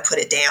not want to put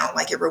it down.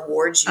 Like, it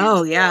rewards you the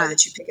more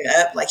that you pick it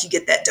up. Like, you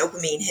get that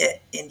dopamine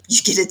hit and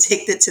you get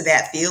addicted to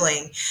that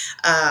feeling,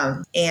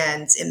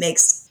 and it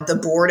makes the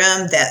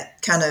boredom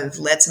that kind of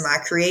led to my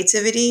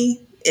creativity,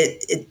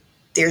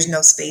 there's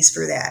no space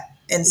for that.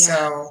 And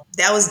so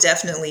that was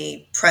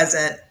definitely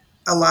present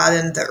a lot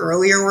in the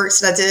earlier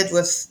works that I did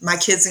with my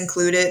kids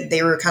included.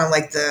 They were kind of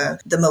like the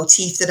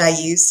motif that I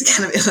used to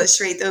kind of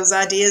illustrate those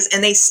ideas.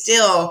 And they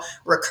still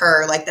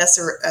recur. Like, that's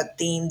a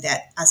theme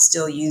that I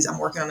still use. I'm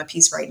working on a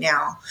piece right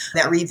now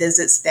that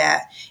revisits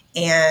that.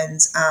 And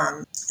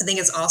I think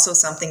it's also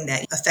something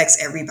that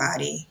affects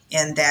everybody,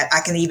 and that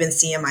I can even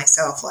see in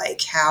myself,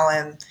 like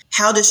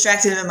how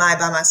distracted am I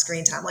by my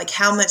screen time? Like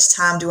how much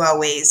time do I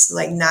waste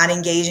like not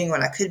engaging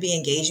when I could be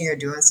engaging or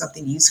doing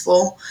something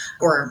useful,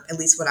 or at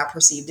least what I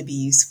perceive to be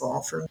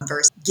useful, for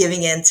versus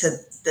giving into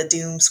the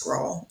doom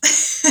scroll.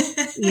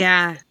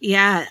 Yeah.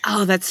 Yeah.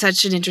 Oh, that's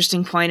such an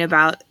interesting point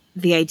about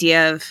the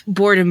idea of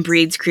boredom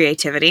breeds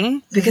creativity,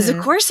 because of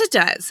course it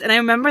does. And I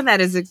remember that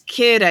as a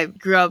kid, I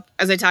grew up,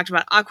 as I talked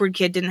about, awkward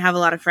kid, didn't have a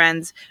lot of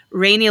friends,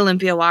 rainy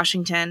Olympia,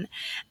 Washington.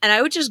 And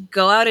I would just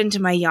go out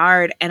into my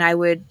yard and I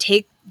would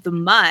take the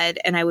mud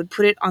and I would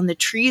put it on the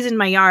trees in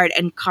my yard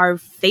and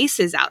carve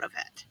faces out of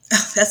it.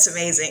 Oh, that's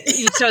amazing.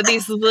 So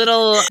these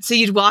little, so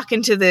you'd walk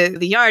into the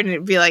yard and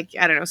it'd be like,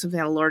 I don't know, something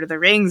on Lord of the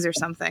Rings or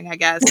something, I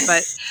guess.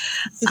 But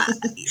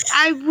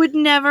I would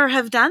never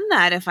have done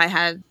that if I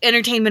had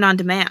entertainment on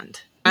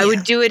demand. I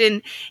would do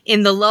it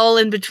in the lull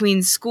in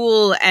between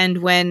school and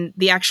when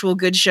the actual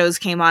good shows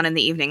came on in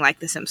the evening, like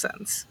The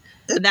Simpsons.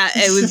 That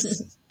it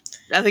was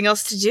nothing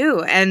else to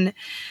do. And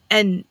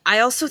I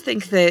also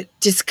think that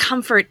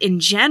discomfort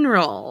in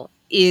general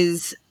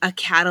is a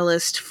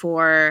catalyst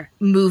for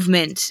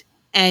movement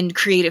and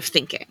creative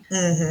thinking.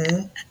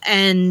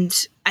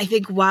 And I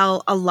think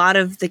while a lot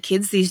of the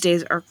kids these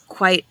days are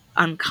quite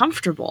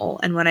uncomfortable,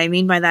 and what I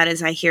mean by that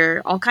is I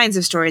hear all kinds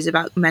of stories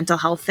about mental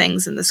health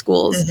things in the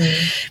schools,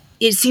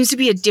 it seems to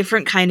be a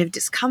different kind of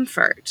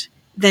discomfort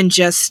than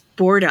just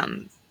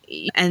boredom.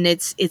 And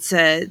it's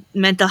a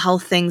mental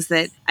health things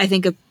that I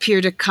think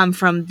appear to come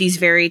from these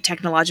very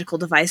technological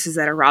devices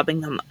that are robbing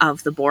them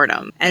of the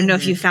boredom. I don't know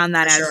if you found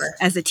that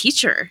as a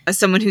teacher, as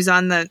someone who's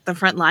on the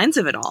front lines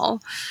of it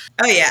all.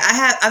 Oh yeah,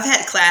 I've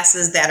had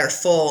classes that are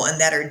full and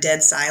that are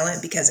dead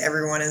silent because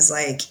everyone is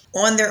like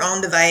on their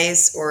own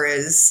device or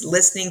is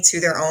listening to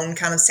their own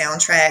kind of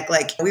soundtrack.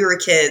 Like we were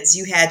kids,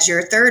 you had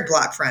your third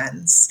block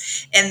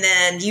friends, and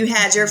then you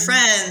had your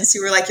friends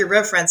who were like your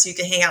real friends who you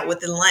could hang out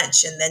with in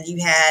lunch, and then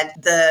you had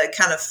the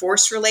kind of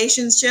forced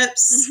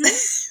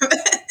relationships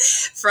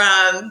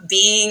from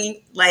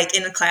being like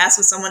in a class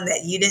with someone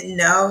that you didn't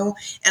know.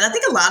 And I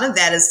think a lot of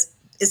that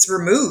it's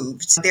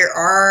removed. There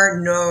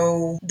are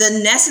the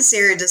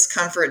necessary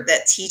discomfort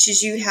that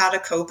teaches you how to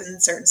cope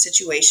in certain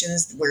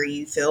situations where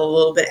you feel a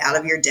little bit out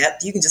of your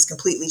depth. You can just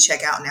completely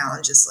check out now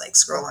and just like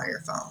scroll on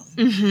your phone.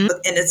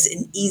 And it's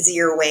an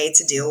easier way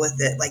to deal with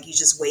it. Like you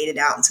just wait it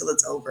out until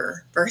it's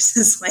over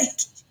versus like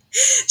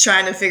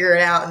trying to figure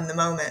it out in the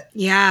moment.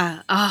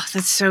 Yeah. Oh,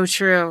 that's so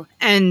true.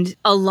 And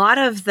a lot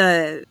of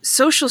the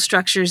social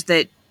structures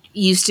that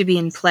used to be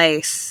in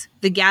place,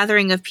 the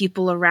gathering of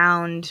people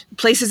around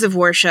places of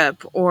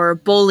worship or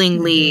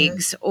bowling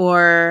leagues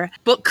or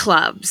book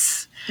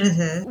clubs,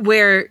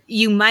 where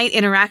you might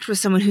interact with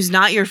someone who's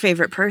not your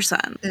favorite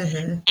person.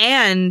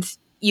 And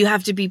you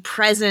have to be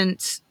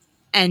present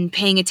and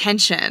paying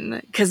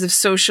attention because of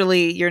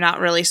socially, you're not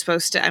really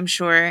supposed to, I'm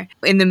sure,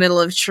 in the middle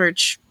of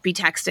church be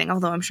texting,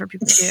 although I'm sure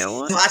people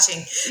do.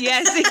 Watching.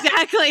 Yes,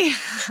 exactly.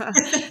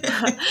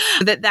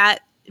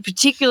 that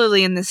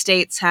particularly in the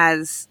States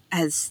has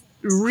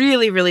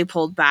really, really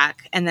pulled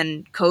back. And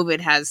then COVID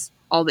has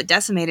all but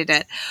decimated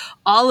it.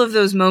 All of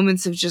those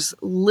moments of just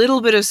little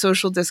bit of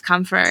social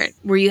discomfort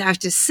where you have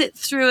to sit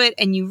through it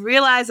and you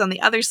realize on the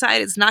other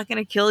side it's not going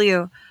to kill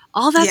you.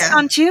 All that's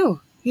gone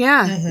too.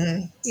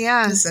 Yeah.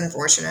 Yeah. It's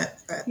unfortunate.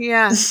 But.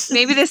 Yeah.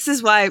 Maybe this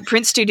is why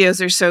print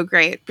studios are so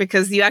great,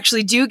 because you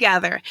actually do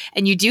gather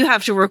and you do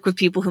have to work with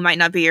people who might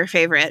not be your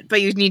favorite, but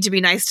you need to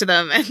be nice to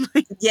them. And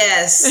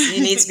yes,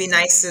 you need to be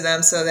nice to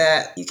them so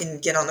that you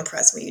can get on the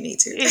press when you need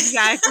to.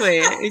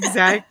 Exactly.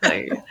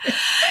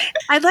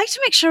 I'd like to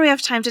make sure we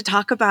have time to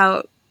talk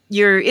about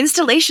your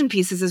installation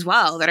pieces as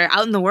well that are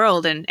out in the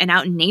world and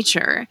out in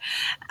nature.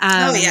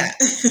 Oh, yeah.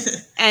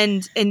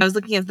 and I was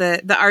looking at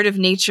the Art of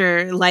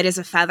Nature, Light as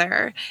a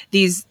Feather,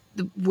 the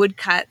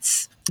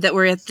woodcuts that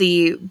were at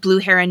the Blue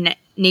Heron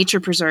Nature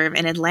Preserve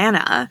in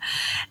Atlanta.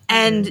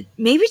 And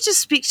maybe just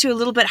speak to a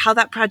little bit how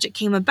that project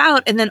came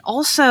about. And then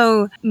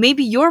also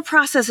maybe your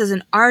process as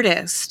an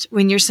artist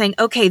when you're saying,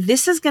 okay,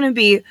 this is going to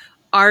be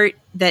art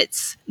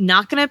that's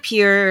not going to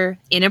appear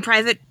in a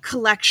private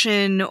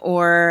collection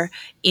or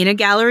in a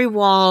gallery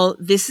wall.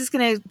 This is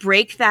going to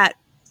break that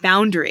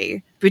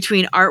boundary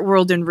between art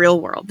world and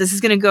real world. This is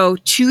going to go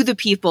to the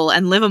people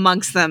and live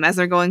amongst them as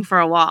they're going for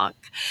a walk.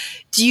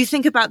 Do you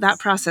think about that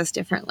process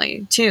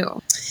differently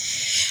too?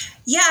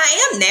 Yeah,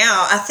 I am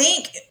now. I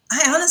think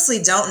I honestly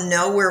don't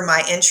know where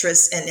my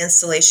interest in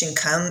installation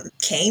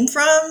came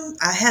from.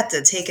 I had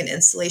to take an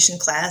installation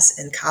class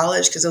in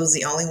college because it was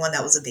the only one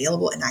that was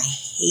available, and I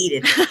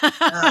hated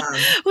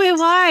it. Wait,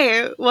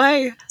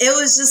 why?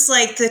 It was just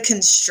like the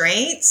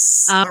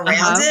constraints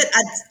around it.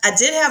 I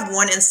did have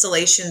one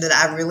installation that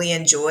I really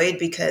enjoyed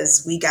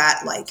because we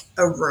got like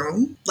a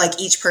room. Like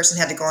each person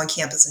had to go on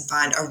campus and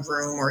find a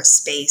room or a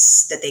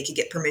space that they could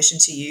get permission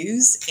to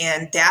use.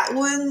 And that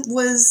one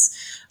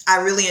I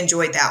really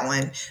enjoyed that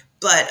one.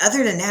 But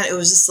other than that, it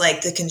was just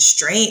like the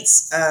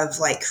constraints of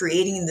like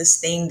creating this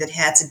thing that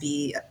had to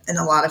be, in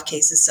a lot of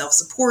cases,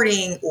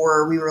 self-supporting,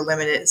 or we were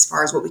limited as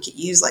far as what we could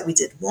use. Like we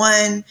did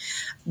one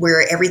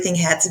where everything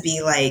had to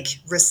be like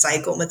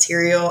recycled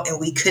material and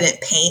we couldn't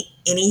paint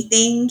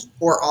anything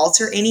or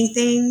alter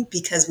anything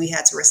because we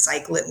had to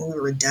recycle it when we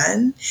were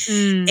done.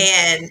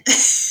 And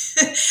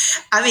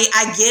I mean,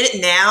 I get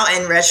it now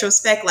in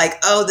retrospect, like,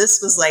 oh,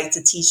 this was like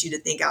to teach you to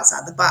think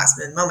outside the box.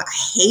 But in the moment,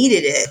 I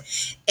hated it.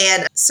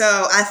 And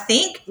so I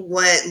think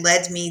what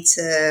led me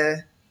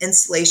to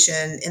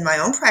installation in my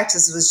own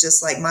practice was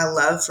just like my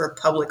love for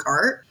public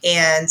art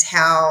and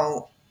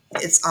how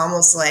it's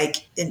almost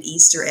like an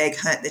Easter egg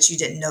hunt that you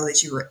didn't know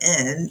that you were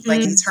in. Like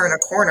you turn a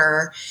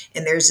corner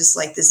and there's just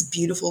like this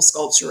beautiful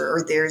sculpture,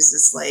 or there's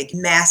this like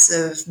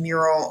massive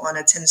mural on a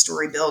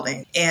 10-story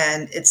building.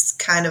 And it's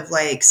kind of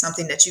like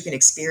something that you can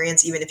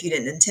experience even if you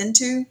didn't intend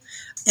to.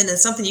 And then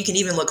something you can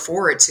even look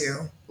forward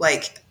to.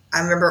 Like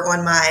I remember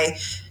on my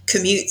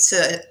commute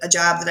to a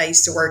job that I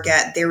used to work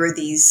at, there were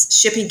these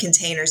shipping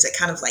containers that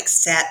kind of like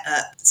sat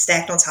up,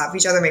 stacked on top of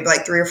each other, maybe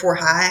like 3 or 4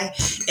 high.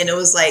 And it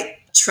was like,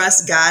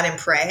 trust God and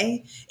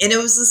pray. And it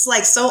was just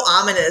like so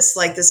ominous,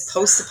 like this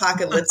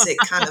post-apocalyptic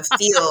kind of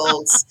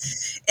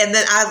fields. And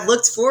then I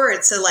looked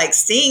forward to like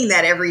seeing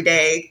that every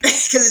day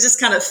because it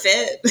just kind of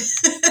fit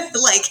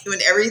like when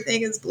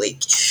everything is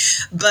bleak.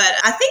 But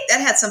I think that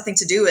had something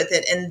to do with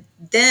it. And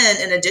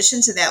then in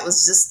addition to that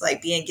was just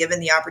like being given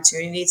the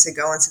opportunity to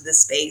go into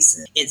this space.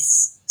 And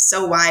it's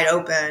so wide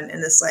open,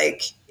 and it's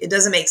like, it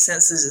doesn't make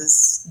sense to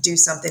just do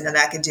something that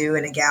I could do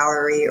in a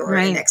gallery or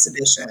an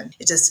exhibition.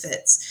 It just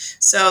fits.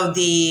 So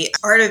the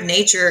Art of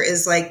Nature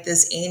is like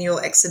this annual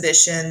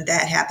exhibition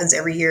that happens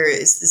every year.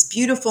 It's this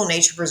beautiful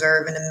nature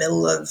preserve in the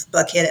middle of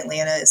Buckhead,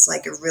 Atlanta. It's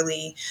like a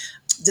really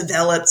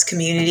developed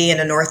community in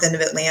the north end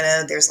of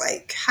Atlanta. There's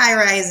like high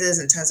rises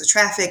and tons of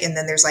traffic. And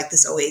then there's like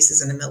this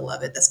oasis in the middle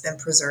of it that's been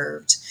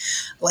preserved,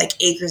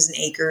 like acres and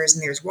acres.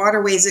 And there's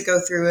waterways that go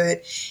through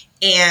it.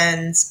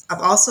 And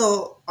I've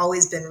also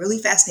always been really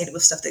fascinated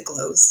with stuff that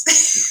glows.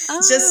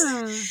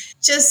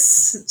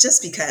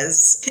 just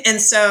because.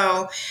 And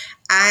so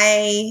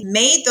I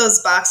made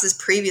those boxes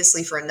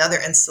previously for another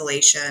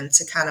installation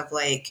to kind of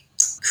like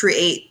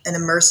create an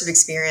immersive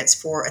experience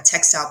for a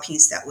textile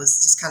piece that was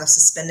just kind of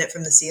suspended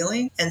from the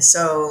ceiling. And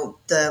so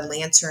the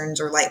lanterns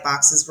or light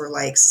boxes were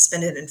like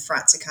suspended in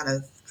front to kind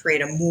of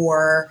create a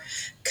more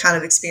kind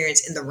of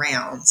experience in the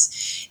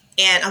rounds.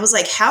 And I was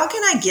like, how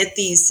can I get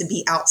these to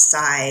be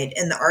outside?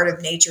 And the Art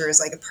of Nature is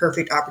like a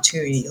perfect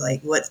opportunity.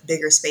 Like, what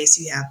bigger space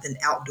do you have than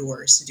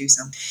outdoors to do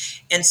something?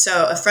 And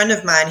so a friend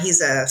of mine,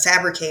 he's a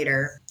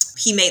fabricator.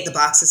 He made the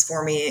boxes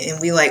for me,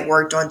 and we like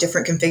worked on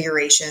different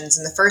configurations.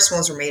 And the first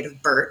ones were made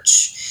of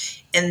birch.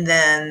 And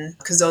then,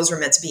 because those were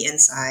meant to be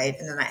inside.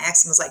 And then I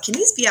asked him, I was like, can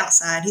these be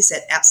outside? He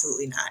said,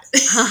 absolutely not.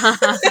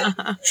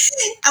 I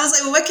was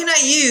like, well, what can I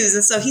use?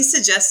 And so he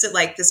suggested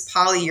like this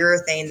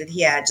polyurethane that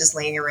he had just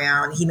laying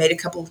around. He made a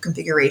couple of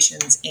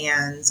configurations.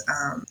 And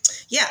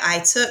I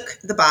took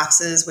the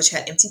boxes, which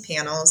had empty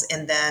panels.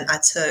 And then I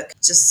took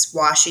just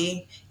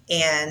washi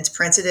and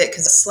printed it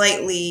because it's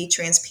slightly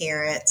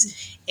transparent.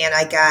 And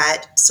I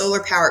got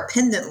solar powered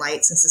pendant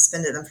lights and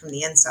suspended them from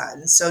the inside.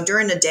 And so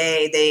during the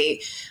day,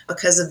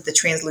 because of the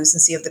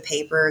translucency of the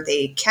paper,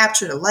 they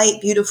captured the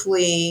light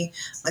beautifully,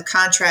 the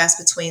contrast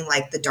between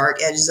like the dark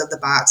edges of the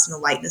box and the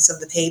lightness of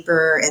the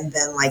paper, and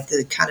then like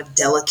the kind of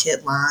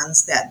delicate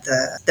lines that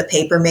the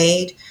paper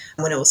made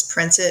when it was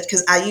printed.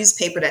 Because I used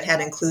paper that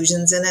had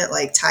inclusions in it,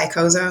 like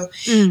Tycozo,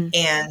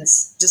 and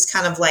just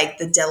kind of like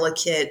the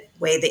delicate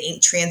way the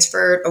ink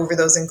transferred over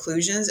those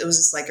inclusions. It was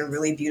just like a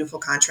really beautiful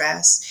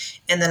contrast.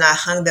 And then I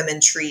hung them in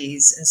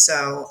trees. And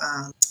so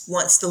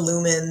once the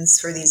lumens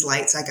for these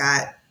lights I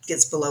got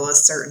gets below a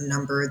certain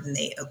number, then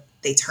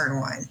they turn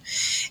on.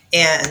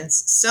 And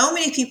so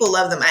many people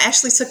love them. I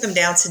actually took them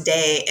down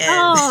today,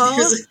 and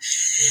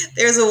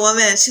there's a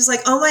woman. She's like,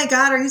 oh my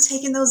God, are you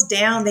taking those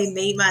down? They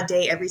made my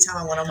day every time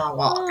I went on my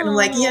walk. And I'm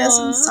like, yes,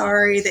 I'm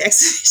sorry. The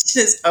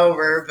exhibition is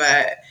over,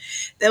 but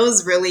that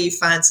was really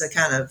fun to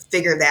kind of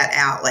figure that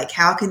out. Like,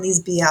 how can these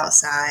be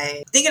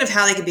outside? Thinking of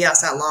how they could be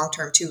outside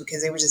long-term too,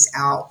 because they were just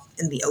out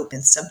in the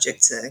open,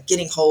 subject to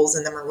getting holes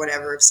in them or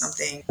whatever, if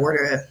something were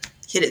to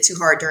hit it too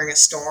hard during a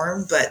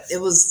storm. But it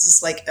was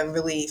just like a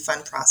really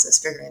fun process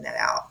figuring that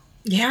out.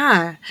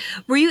 Yeah.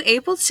 Were you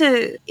able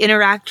to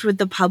interact with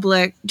the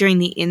public during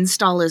the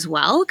install as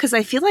well? Because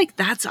I feel like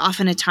that's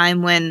often a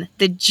time when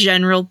the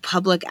general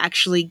public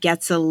actually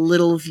gets a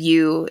little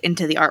view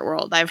into the art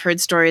world. I've heard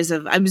stories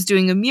of, I was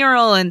doing a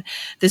mural and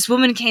this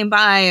woman came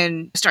by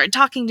and started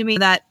talking to me.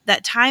 That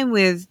time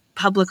with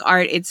public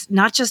art, it's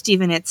not just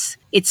even its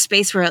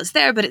space where it's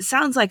there, but it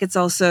sounds like it's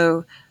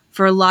also,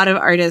 for a lot of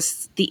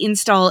artists, the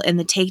install and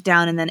the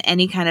takedown and then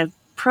any kind of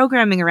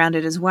programming around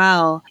it as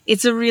well.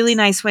 It's a really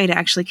nice way to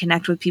actually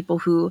connect with people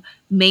who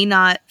may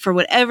not, for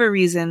whatever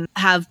reason,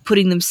 have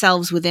putting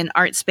themselves within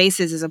art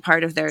spaces as a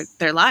part of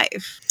their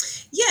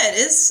life. Yeah, it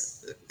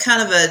is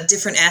kind of a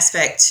different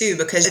aspect too,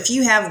 because if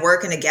you have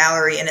work in a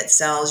gallery and it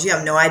sells, you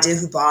have no idea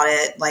who bought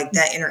it. Like,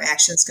 that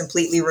interaction is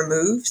completely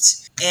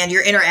removed. and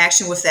your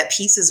interaction with that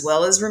piece as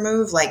well is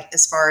removed, like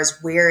as far as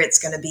where it's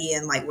going to be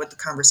and like what the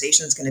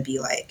conversation is going to be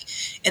like.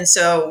 And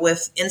so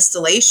with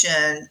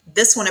installation,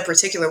 this one in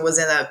particular was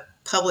in a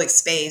public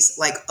space,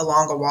 like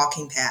along a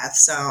walking path.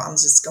 So I'm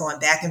just going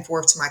back and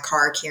forth to my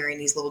car carrying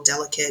these little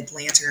delicate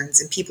lanterns,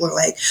 and people are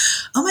like,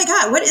 oh my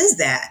God, what is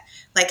that?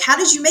 Like, how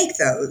did you make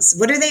those?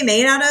 What are they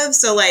made out of?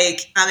 So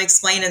like, I'm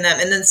explaining them.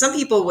 And then some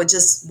people would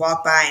just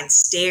walk by and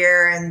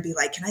stare and be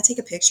like, can I take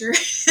a picture?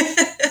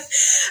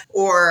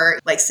 Or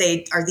like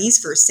say, are these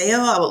for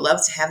sale? I would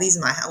love to have these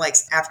in my house. Like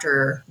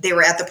after they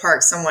were at the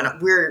park,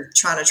 we're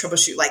trying to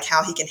troubleshoot like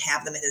how he can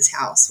have them in his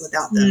house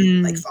without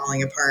them like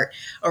falling apart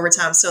over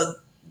time. So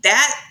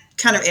that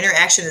kind of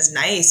interaction is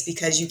nice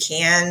because you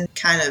can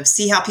kind of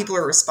see how people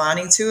are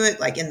responding to it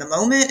like in the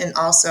moment, and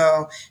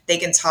also they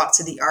can talk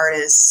to the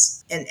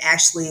artists and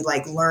actually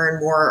like learn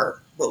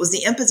more what was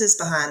the impetus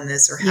behind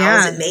this, or how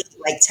is it made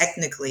like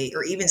technically,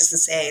 or even just to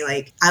say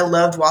like I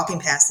loved walking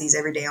past these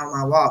every day on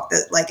my walk.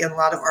 That like in a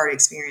lot of art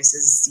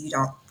experiences you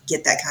don't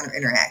get that kind of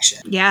interaction.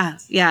 Yeah,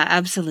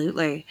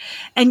 absolutely.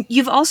 And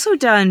you've also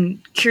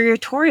done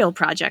curatorial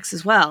projects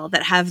as well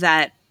that have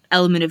that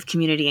element of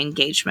community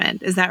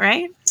engagement. Is that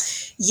right?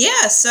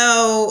 Yeah,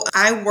 so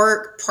I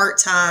work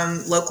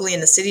part-time locally in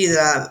the city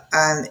that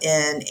I'm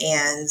in,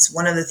 and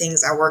one of the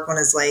things I work on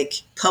is like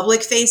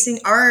public-facing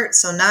art,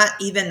 so not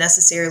even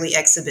necessarily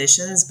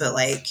exhibitions, but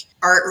like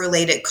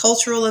art-related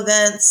cultural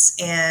events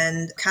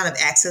and kind of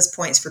access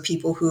points for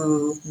people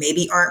who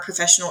maybe aren't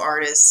professional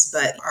artists,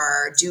 but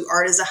do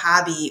art as a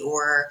hobby,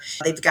 or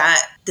they've got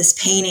this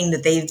painting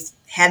that they've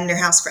had in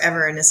their house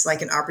forever, and it's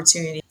like an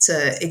opportunity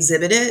to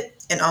exhibit it.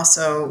 And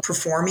also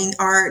performing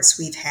arts.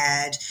 We've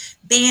had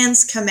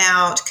bands come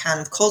out, kind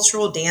of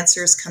cultural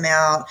dancers come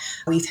out.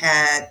 We've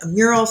had a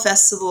mural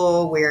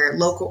festival where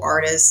local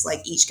artists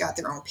like each got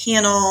their own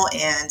panel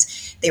and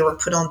they were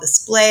put on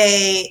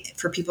display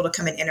for people to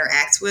come and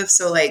interact with.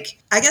 So like,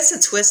 I guess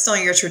a twist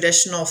on your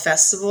traditional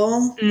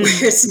festival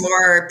where it's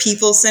more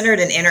people-centered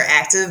and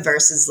interactive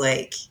versus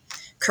like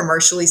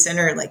commercially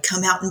centered, like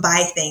come out and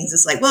buy things.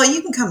 It's like, well,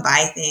 you can come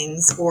buy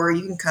things, or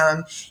you can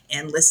come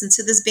and listen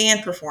to this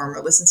band perform,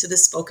 or listen to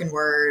this spoken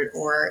word,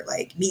 or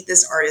like meet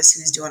this artist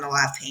who's doing a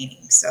live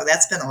painting. So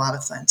that's been a lot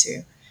of fun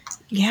too.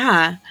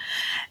 Yeah.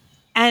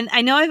 And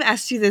I know I've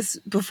asked you this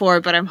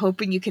before, but I'm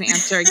hoping you can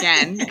answer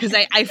again because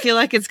I feel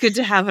like it's good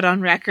to have it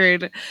on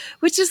record,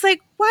 which is like,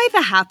 why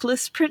the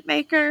hapless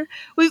printmaker?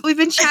 We've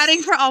been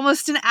chatting for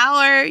almost an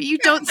hour. You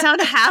don't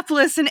sound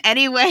hapless in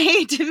any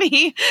way to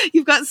me.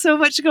 You've got so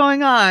much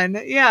going on.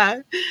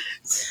 Yeah.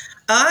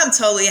 I'm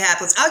totally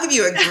hapless. I'll give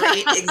you a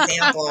great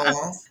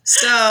example.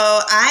 So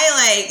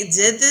I like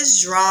did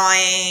this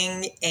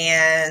drawing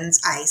and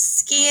I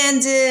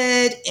scanned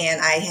it and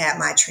I had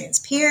my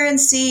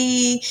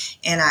transparency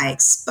and I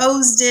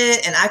exposed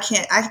it, and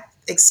I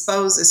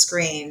expose a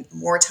screen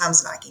more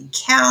times than I can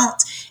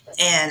count,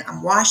 and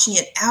I'm washing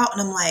it out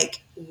and I'm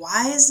like,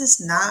 why is this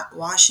not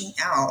washing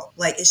out?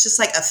 Like, it's just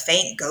like a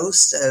faint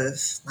ghost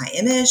of my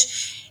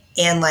image.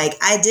 And like,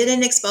 I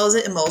didn't expose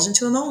it emulsion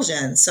to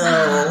emulsion. So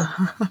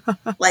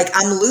like,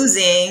 I'm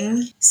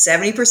losing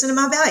 70% of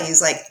my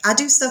values. Like, I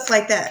do stuff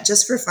like that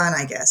just for fun,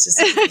 I guess, just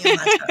to keep me on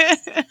my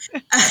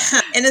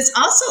toes. And it's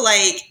also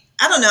like,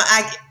 I don't know,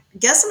 I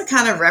guess I'm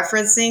kind of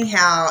referencing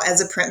how as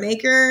a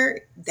printmaker,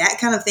 that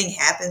kind of thing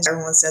happens.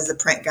 Everyone says the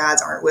print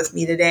gods aren't with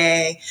me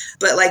today,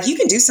 but like you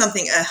can do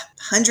something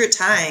 100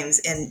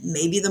 times and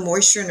maybe the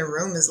moisture in the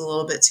room is a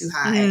little bit too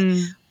high.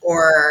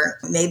 Or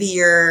maybe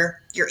your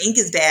ink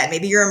is bad.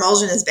 Maybe your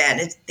emulsion is bad.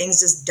 And things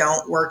just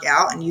don't work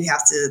out. And you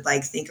have to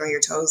like think on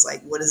your toes,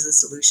 like, what is the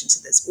solution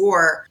to this?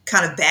 Or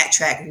kind of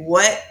backtrack.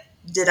 What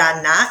did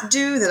I not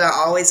do that I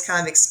always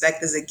kind of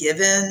expect as a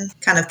given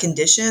kind of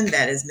condition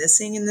that is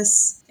missing in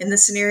this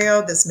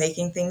scenario that's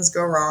making things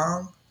go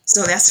wrong?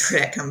 So that's where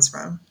that comes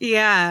from.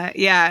 Yeah.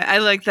 I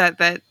like that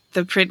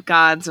the print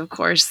gods, of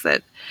course,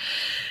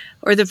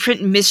 or the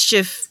print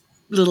mischief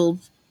little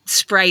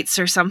sprites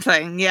or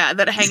something,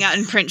 that hang out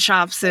in print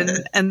shops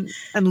and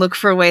look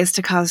for ways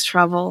to cause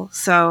trouble.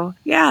 So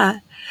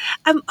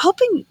I'm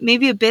hoping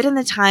maybe a bit in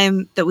the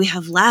time that we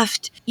have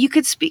left, you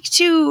could speak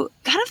to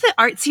kind of the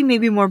art scene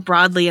maybe more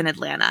broadly in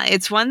Atlanta.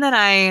 It's one that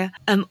I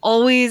am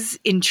always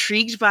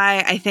intrigued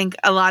by. I think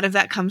a lot of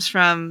that comes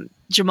from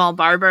Jamal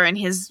Barber and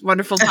his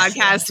wonderful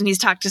podcast, and he's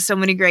talked to so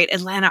many great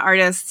Atlanta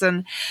artists,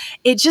 and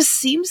it just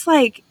seems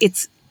like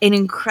it's an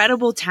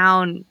incredible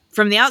town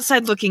from the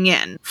outside looking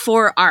in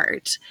for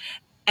art,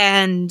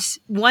 and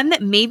one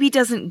that maybe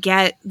doesn't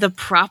get the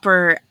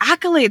proper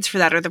accolades for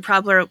that, or the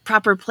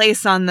proper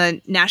place on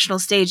the national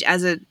stage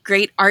as a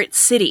great art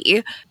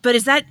city. But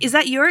is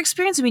that your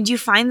experience? I mean, do you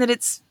find that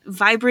it's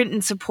vibrant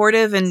and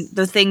supportive and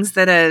the things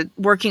that a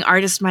working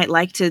artist might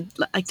like to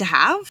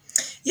have?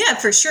 Yeah,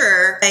 for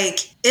sure. Like,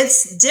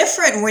 it's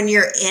different when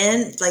you're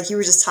in, like you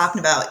were just talking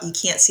about, you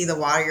can't see the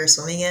water you're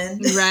swimming in.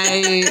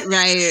 Right.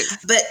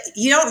 But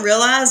you don't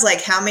realize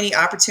like how many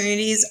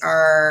opportunities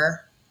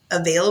are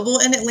available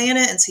in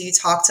Atlanta until you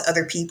talk to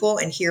other people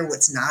and hear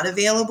what's not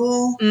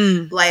available.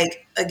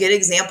 Like a good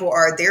example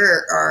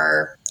there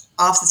are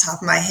off the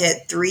top of my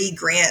head 3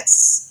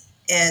 grants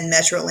in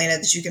Metro Atlanta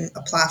that you can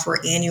apply for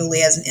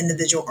annually as an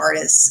individual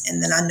artist.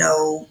 And then I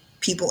know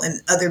people in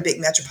other big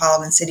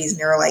metropolitan cities, and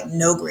there are like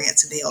no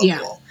grants available.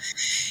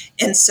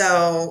 Yeah. And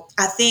so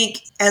I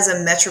think as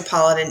a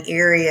metropolitan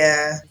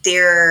area,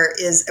 there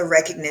is a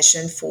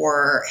recognition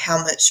for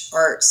how much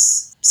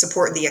arts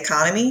support the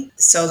economy.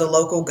 So the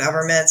local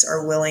governments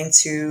are willing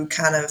to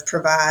kind of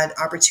provide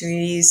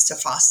opportunities to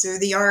foster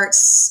the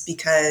arts,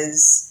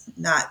 because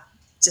not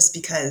just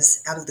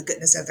because out of the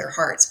goodness of their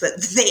hearts, but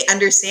they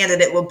understand that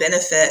it will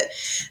benefit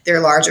their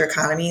larger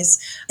economies.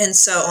 And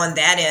so on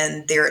that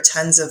end, there are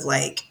tons of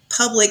like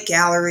public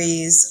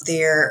galleries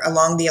there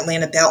along the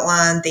Atlanta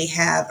Beltline. They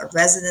have a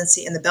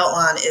residency, and the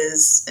Beltline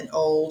is an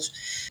old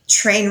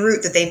train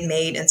route that they've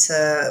made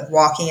into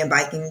walking and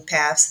biking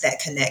paths that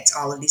connect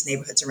all of these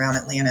neighborhoods around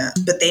Atlanta.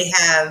 But they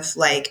have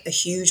like a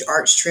huge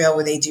arts trail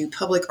where they do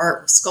public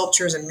art with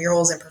sculptures and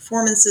murals and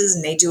performances,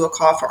 and they do a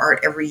call for art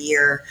every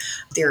year.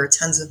 There are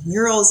tons of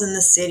murals in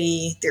the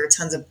city. There are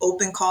tons of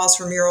open calls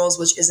for murals,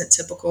 which isn't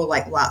typical.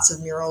 Like lots of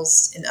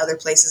murals in other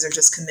places are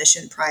just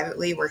commissioned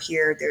privately, where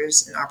here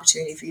there's an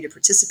opportunity for you to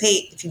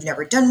participate if you've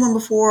never done one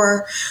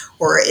before,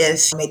 or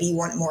if maybe you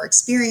want more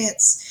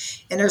experience.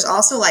 And there's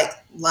also like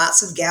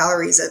lots of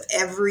galleries of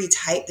every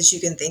type that you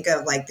can think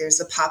of. Like there's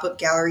the pop-up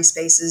gallery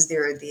spaces,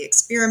 there are the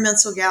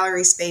experimental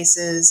gallery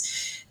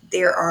spaces,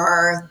 there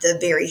are the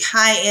very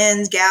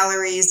high-end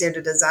galleries, there are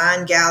the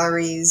design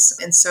galleries.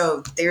 And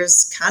so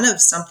there's kind of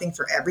something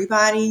for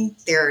everybody.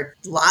 There are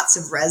lots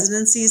of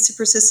residencies to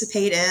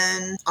participate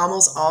in.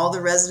 Almost all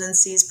the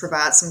residencies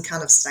provide some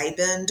kind of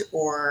stipend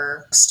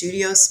or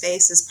studio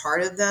space as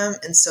part of them.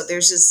 And so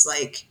there's just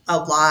like a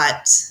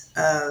lot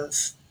of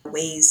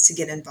ways to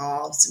get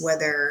involved,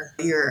 whether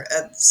you're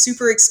a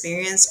super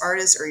experienced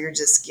artist or you're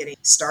just getting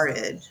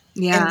started.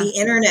 Yeah. And the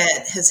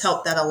internet has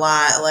helped that a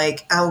lot.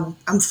 Like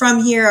I'm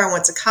from here, I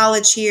went to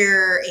college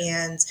here,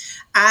 and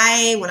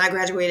when I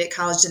graduated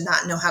college, did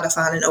not know how to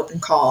find an open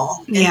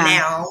call. And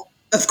now,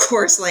 of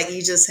course, like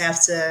you just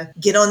have to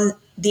get on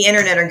the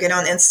internet or get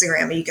on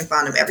Instagram, and you can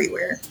find them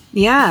everywhere.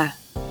 Yeah.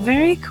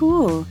 Very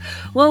cool.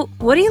 Well,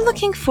 what are you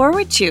looking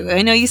forward to?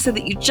 I know you said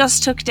that you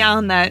just took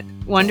down that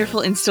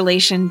wonderful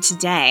installation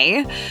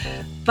today,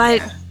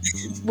 but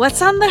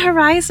what's on the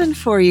horizon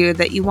for you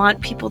that you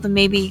want people to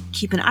maybe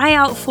keep an eye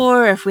out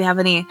for? If we have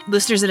any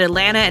listeners in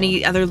Atlanta,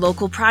 any other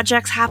local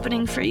projects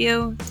happening for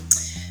you?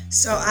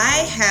 So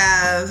I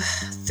have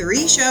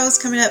 3 shows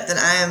coming up that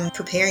I am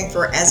preparing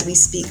for as we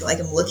speak.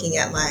 Like I'm looking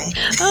at my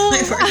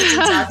work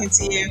and talking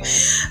to you.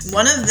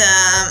 One of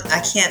them,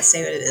 I can't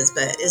say what it is,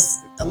 but it's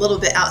a little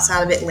bit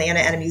outside of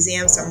Atlanta at a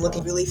museum. So I'm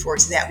looking really forward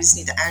to that. We just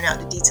need to iron out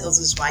the details,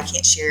 which is why I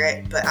can't share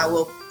it, but I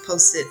will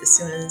post it as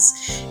soon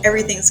as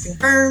everything's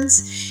confirmed.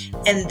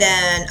 And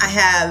then I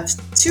have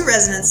 2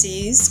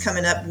 residencies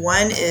coming up.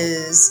 One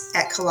is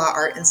at Kala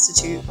Art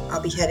Institute. I'll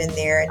be heading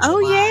there in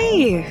July.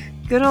 Yay!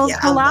 Good old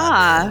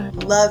Kala.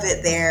 Love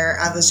it there.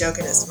 I was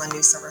joking, it's my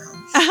new summer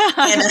home.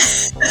 And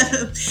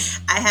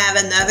I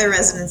have another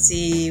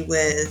residency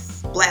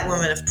with Black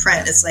Women of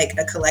Print. It's like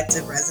a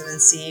collective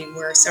residency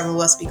where several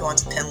of us be going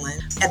to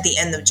Penland at the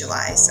end of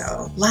July.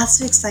 So lots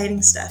of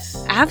exciting stuff.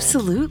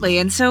 Absolutely.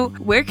 And so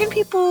where can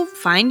people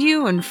find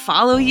you and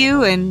follow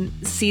you and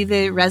see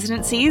the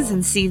residencies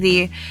and see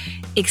the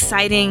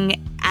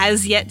exciting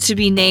as yet to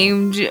be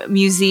named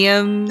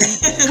museum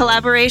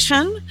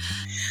collaboration?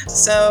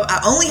 So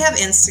I only have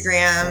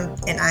Instagram,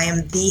 and I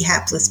am The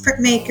Hapless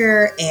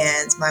Printmaker,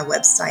 and my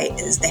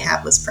website is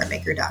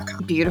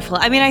thehaplessprintmaker.com. Beautiful.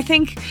 I mean, I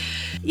think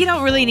you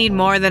don't really need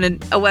more than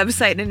a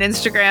website and an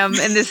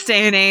Instagram in this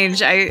day and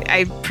age.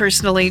 I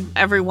personally,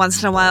 every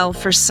once in a while,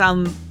 for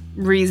some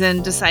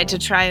reason, decide to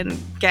try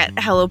and get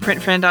Hello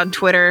Print Friend on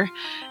Twitter,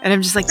 and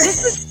I'm just like,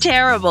 this is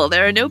terrible.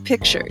 There are no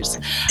pictures.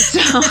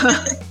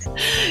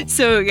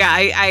 So yeah,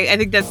 I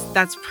think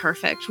that's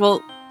perfect.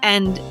 Well,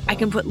 and I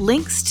can put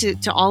links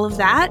to all of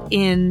that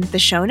in the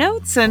show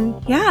notes. And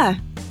yeah,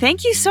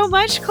 thank you so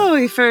much,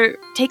 Chloe, for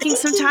taking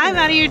some time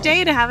out of your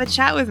day to have a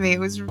chat with me. It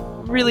was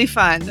really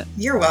fun.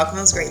 You're welcome.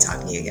 It was great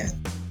talking to you again.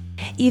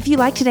 If you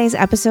like today's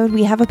episode,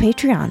 we have a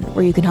Patreon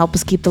where you can help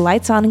us keep the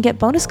lights on and get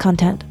bonus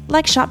content,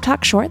 like Shop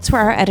Talk Shorts,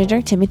 where our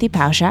editor, Timothy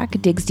Pauschak,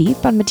 digs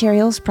deep on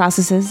materials,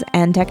 processes,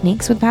 and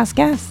techniques with past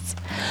guests.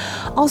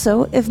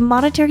 Also, if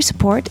monetary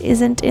support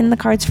isn't in the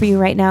cards for you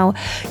right now,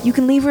 you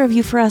can leave a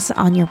review for us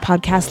on your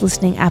podcast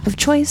listening app of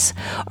choice,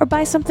 or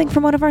buy something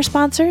from one of our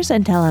sponsors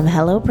and tell them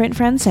Hello Print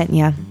Friend sent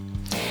ya.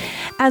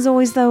 As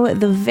always, though,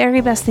 the very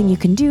best thing you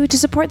can do to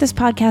support this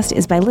podcast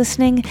is by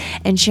listening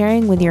and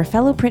sharing with your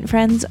fellow print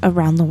friends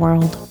around the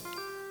world.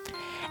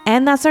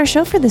 And that's our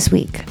show for this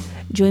week.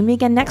 Join me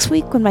again next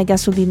week when my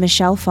guest will be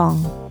Michelle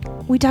Fong.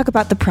 We talk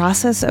about the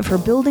process of her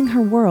building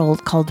her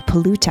world called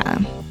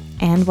Paluta,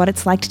 and what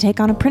it's like to take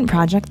on a print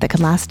project that could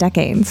last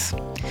decades.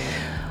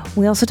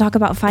 We also talk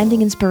about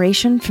finding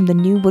inspiration from the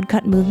new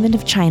woodcut movement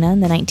of China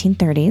in the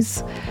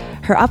 1930s,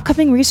 her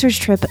upcoming research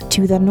trip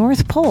to the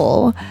North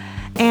Pole,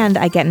 and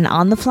I get an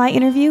on-the-fly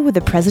interview with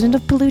the president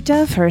of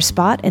Paluta for her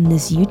spot in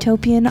this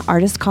utopian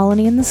artist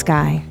colony in the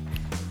sky.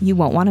 You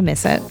won't want to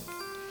miss it.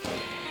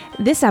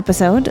 This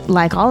episode,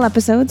 like all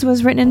episodes,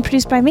 was written and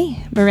produced by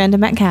me, Miranda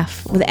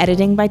Metcalf, with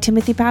editing by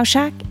Timothy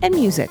Pauschak and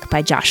music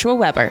by Joshua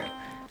Weber.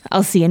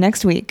 I'll see you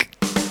next week.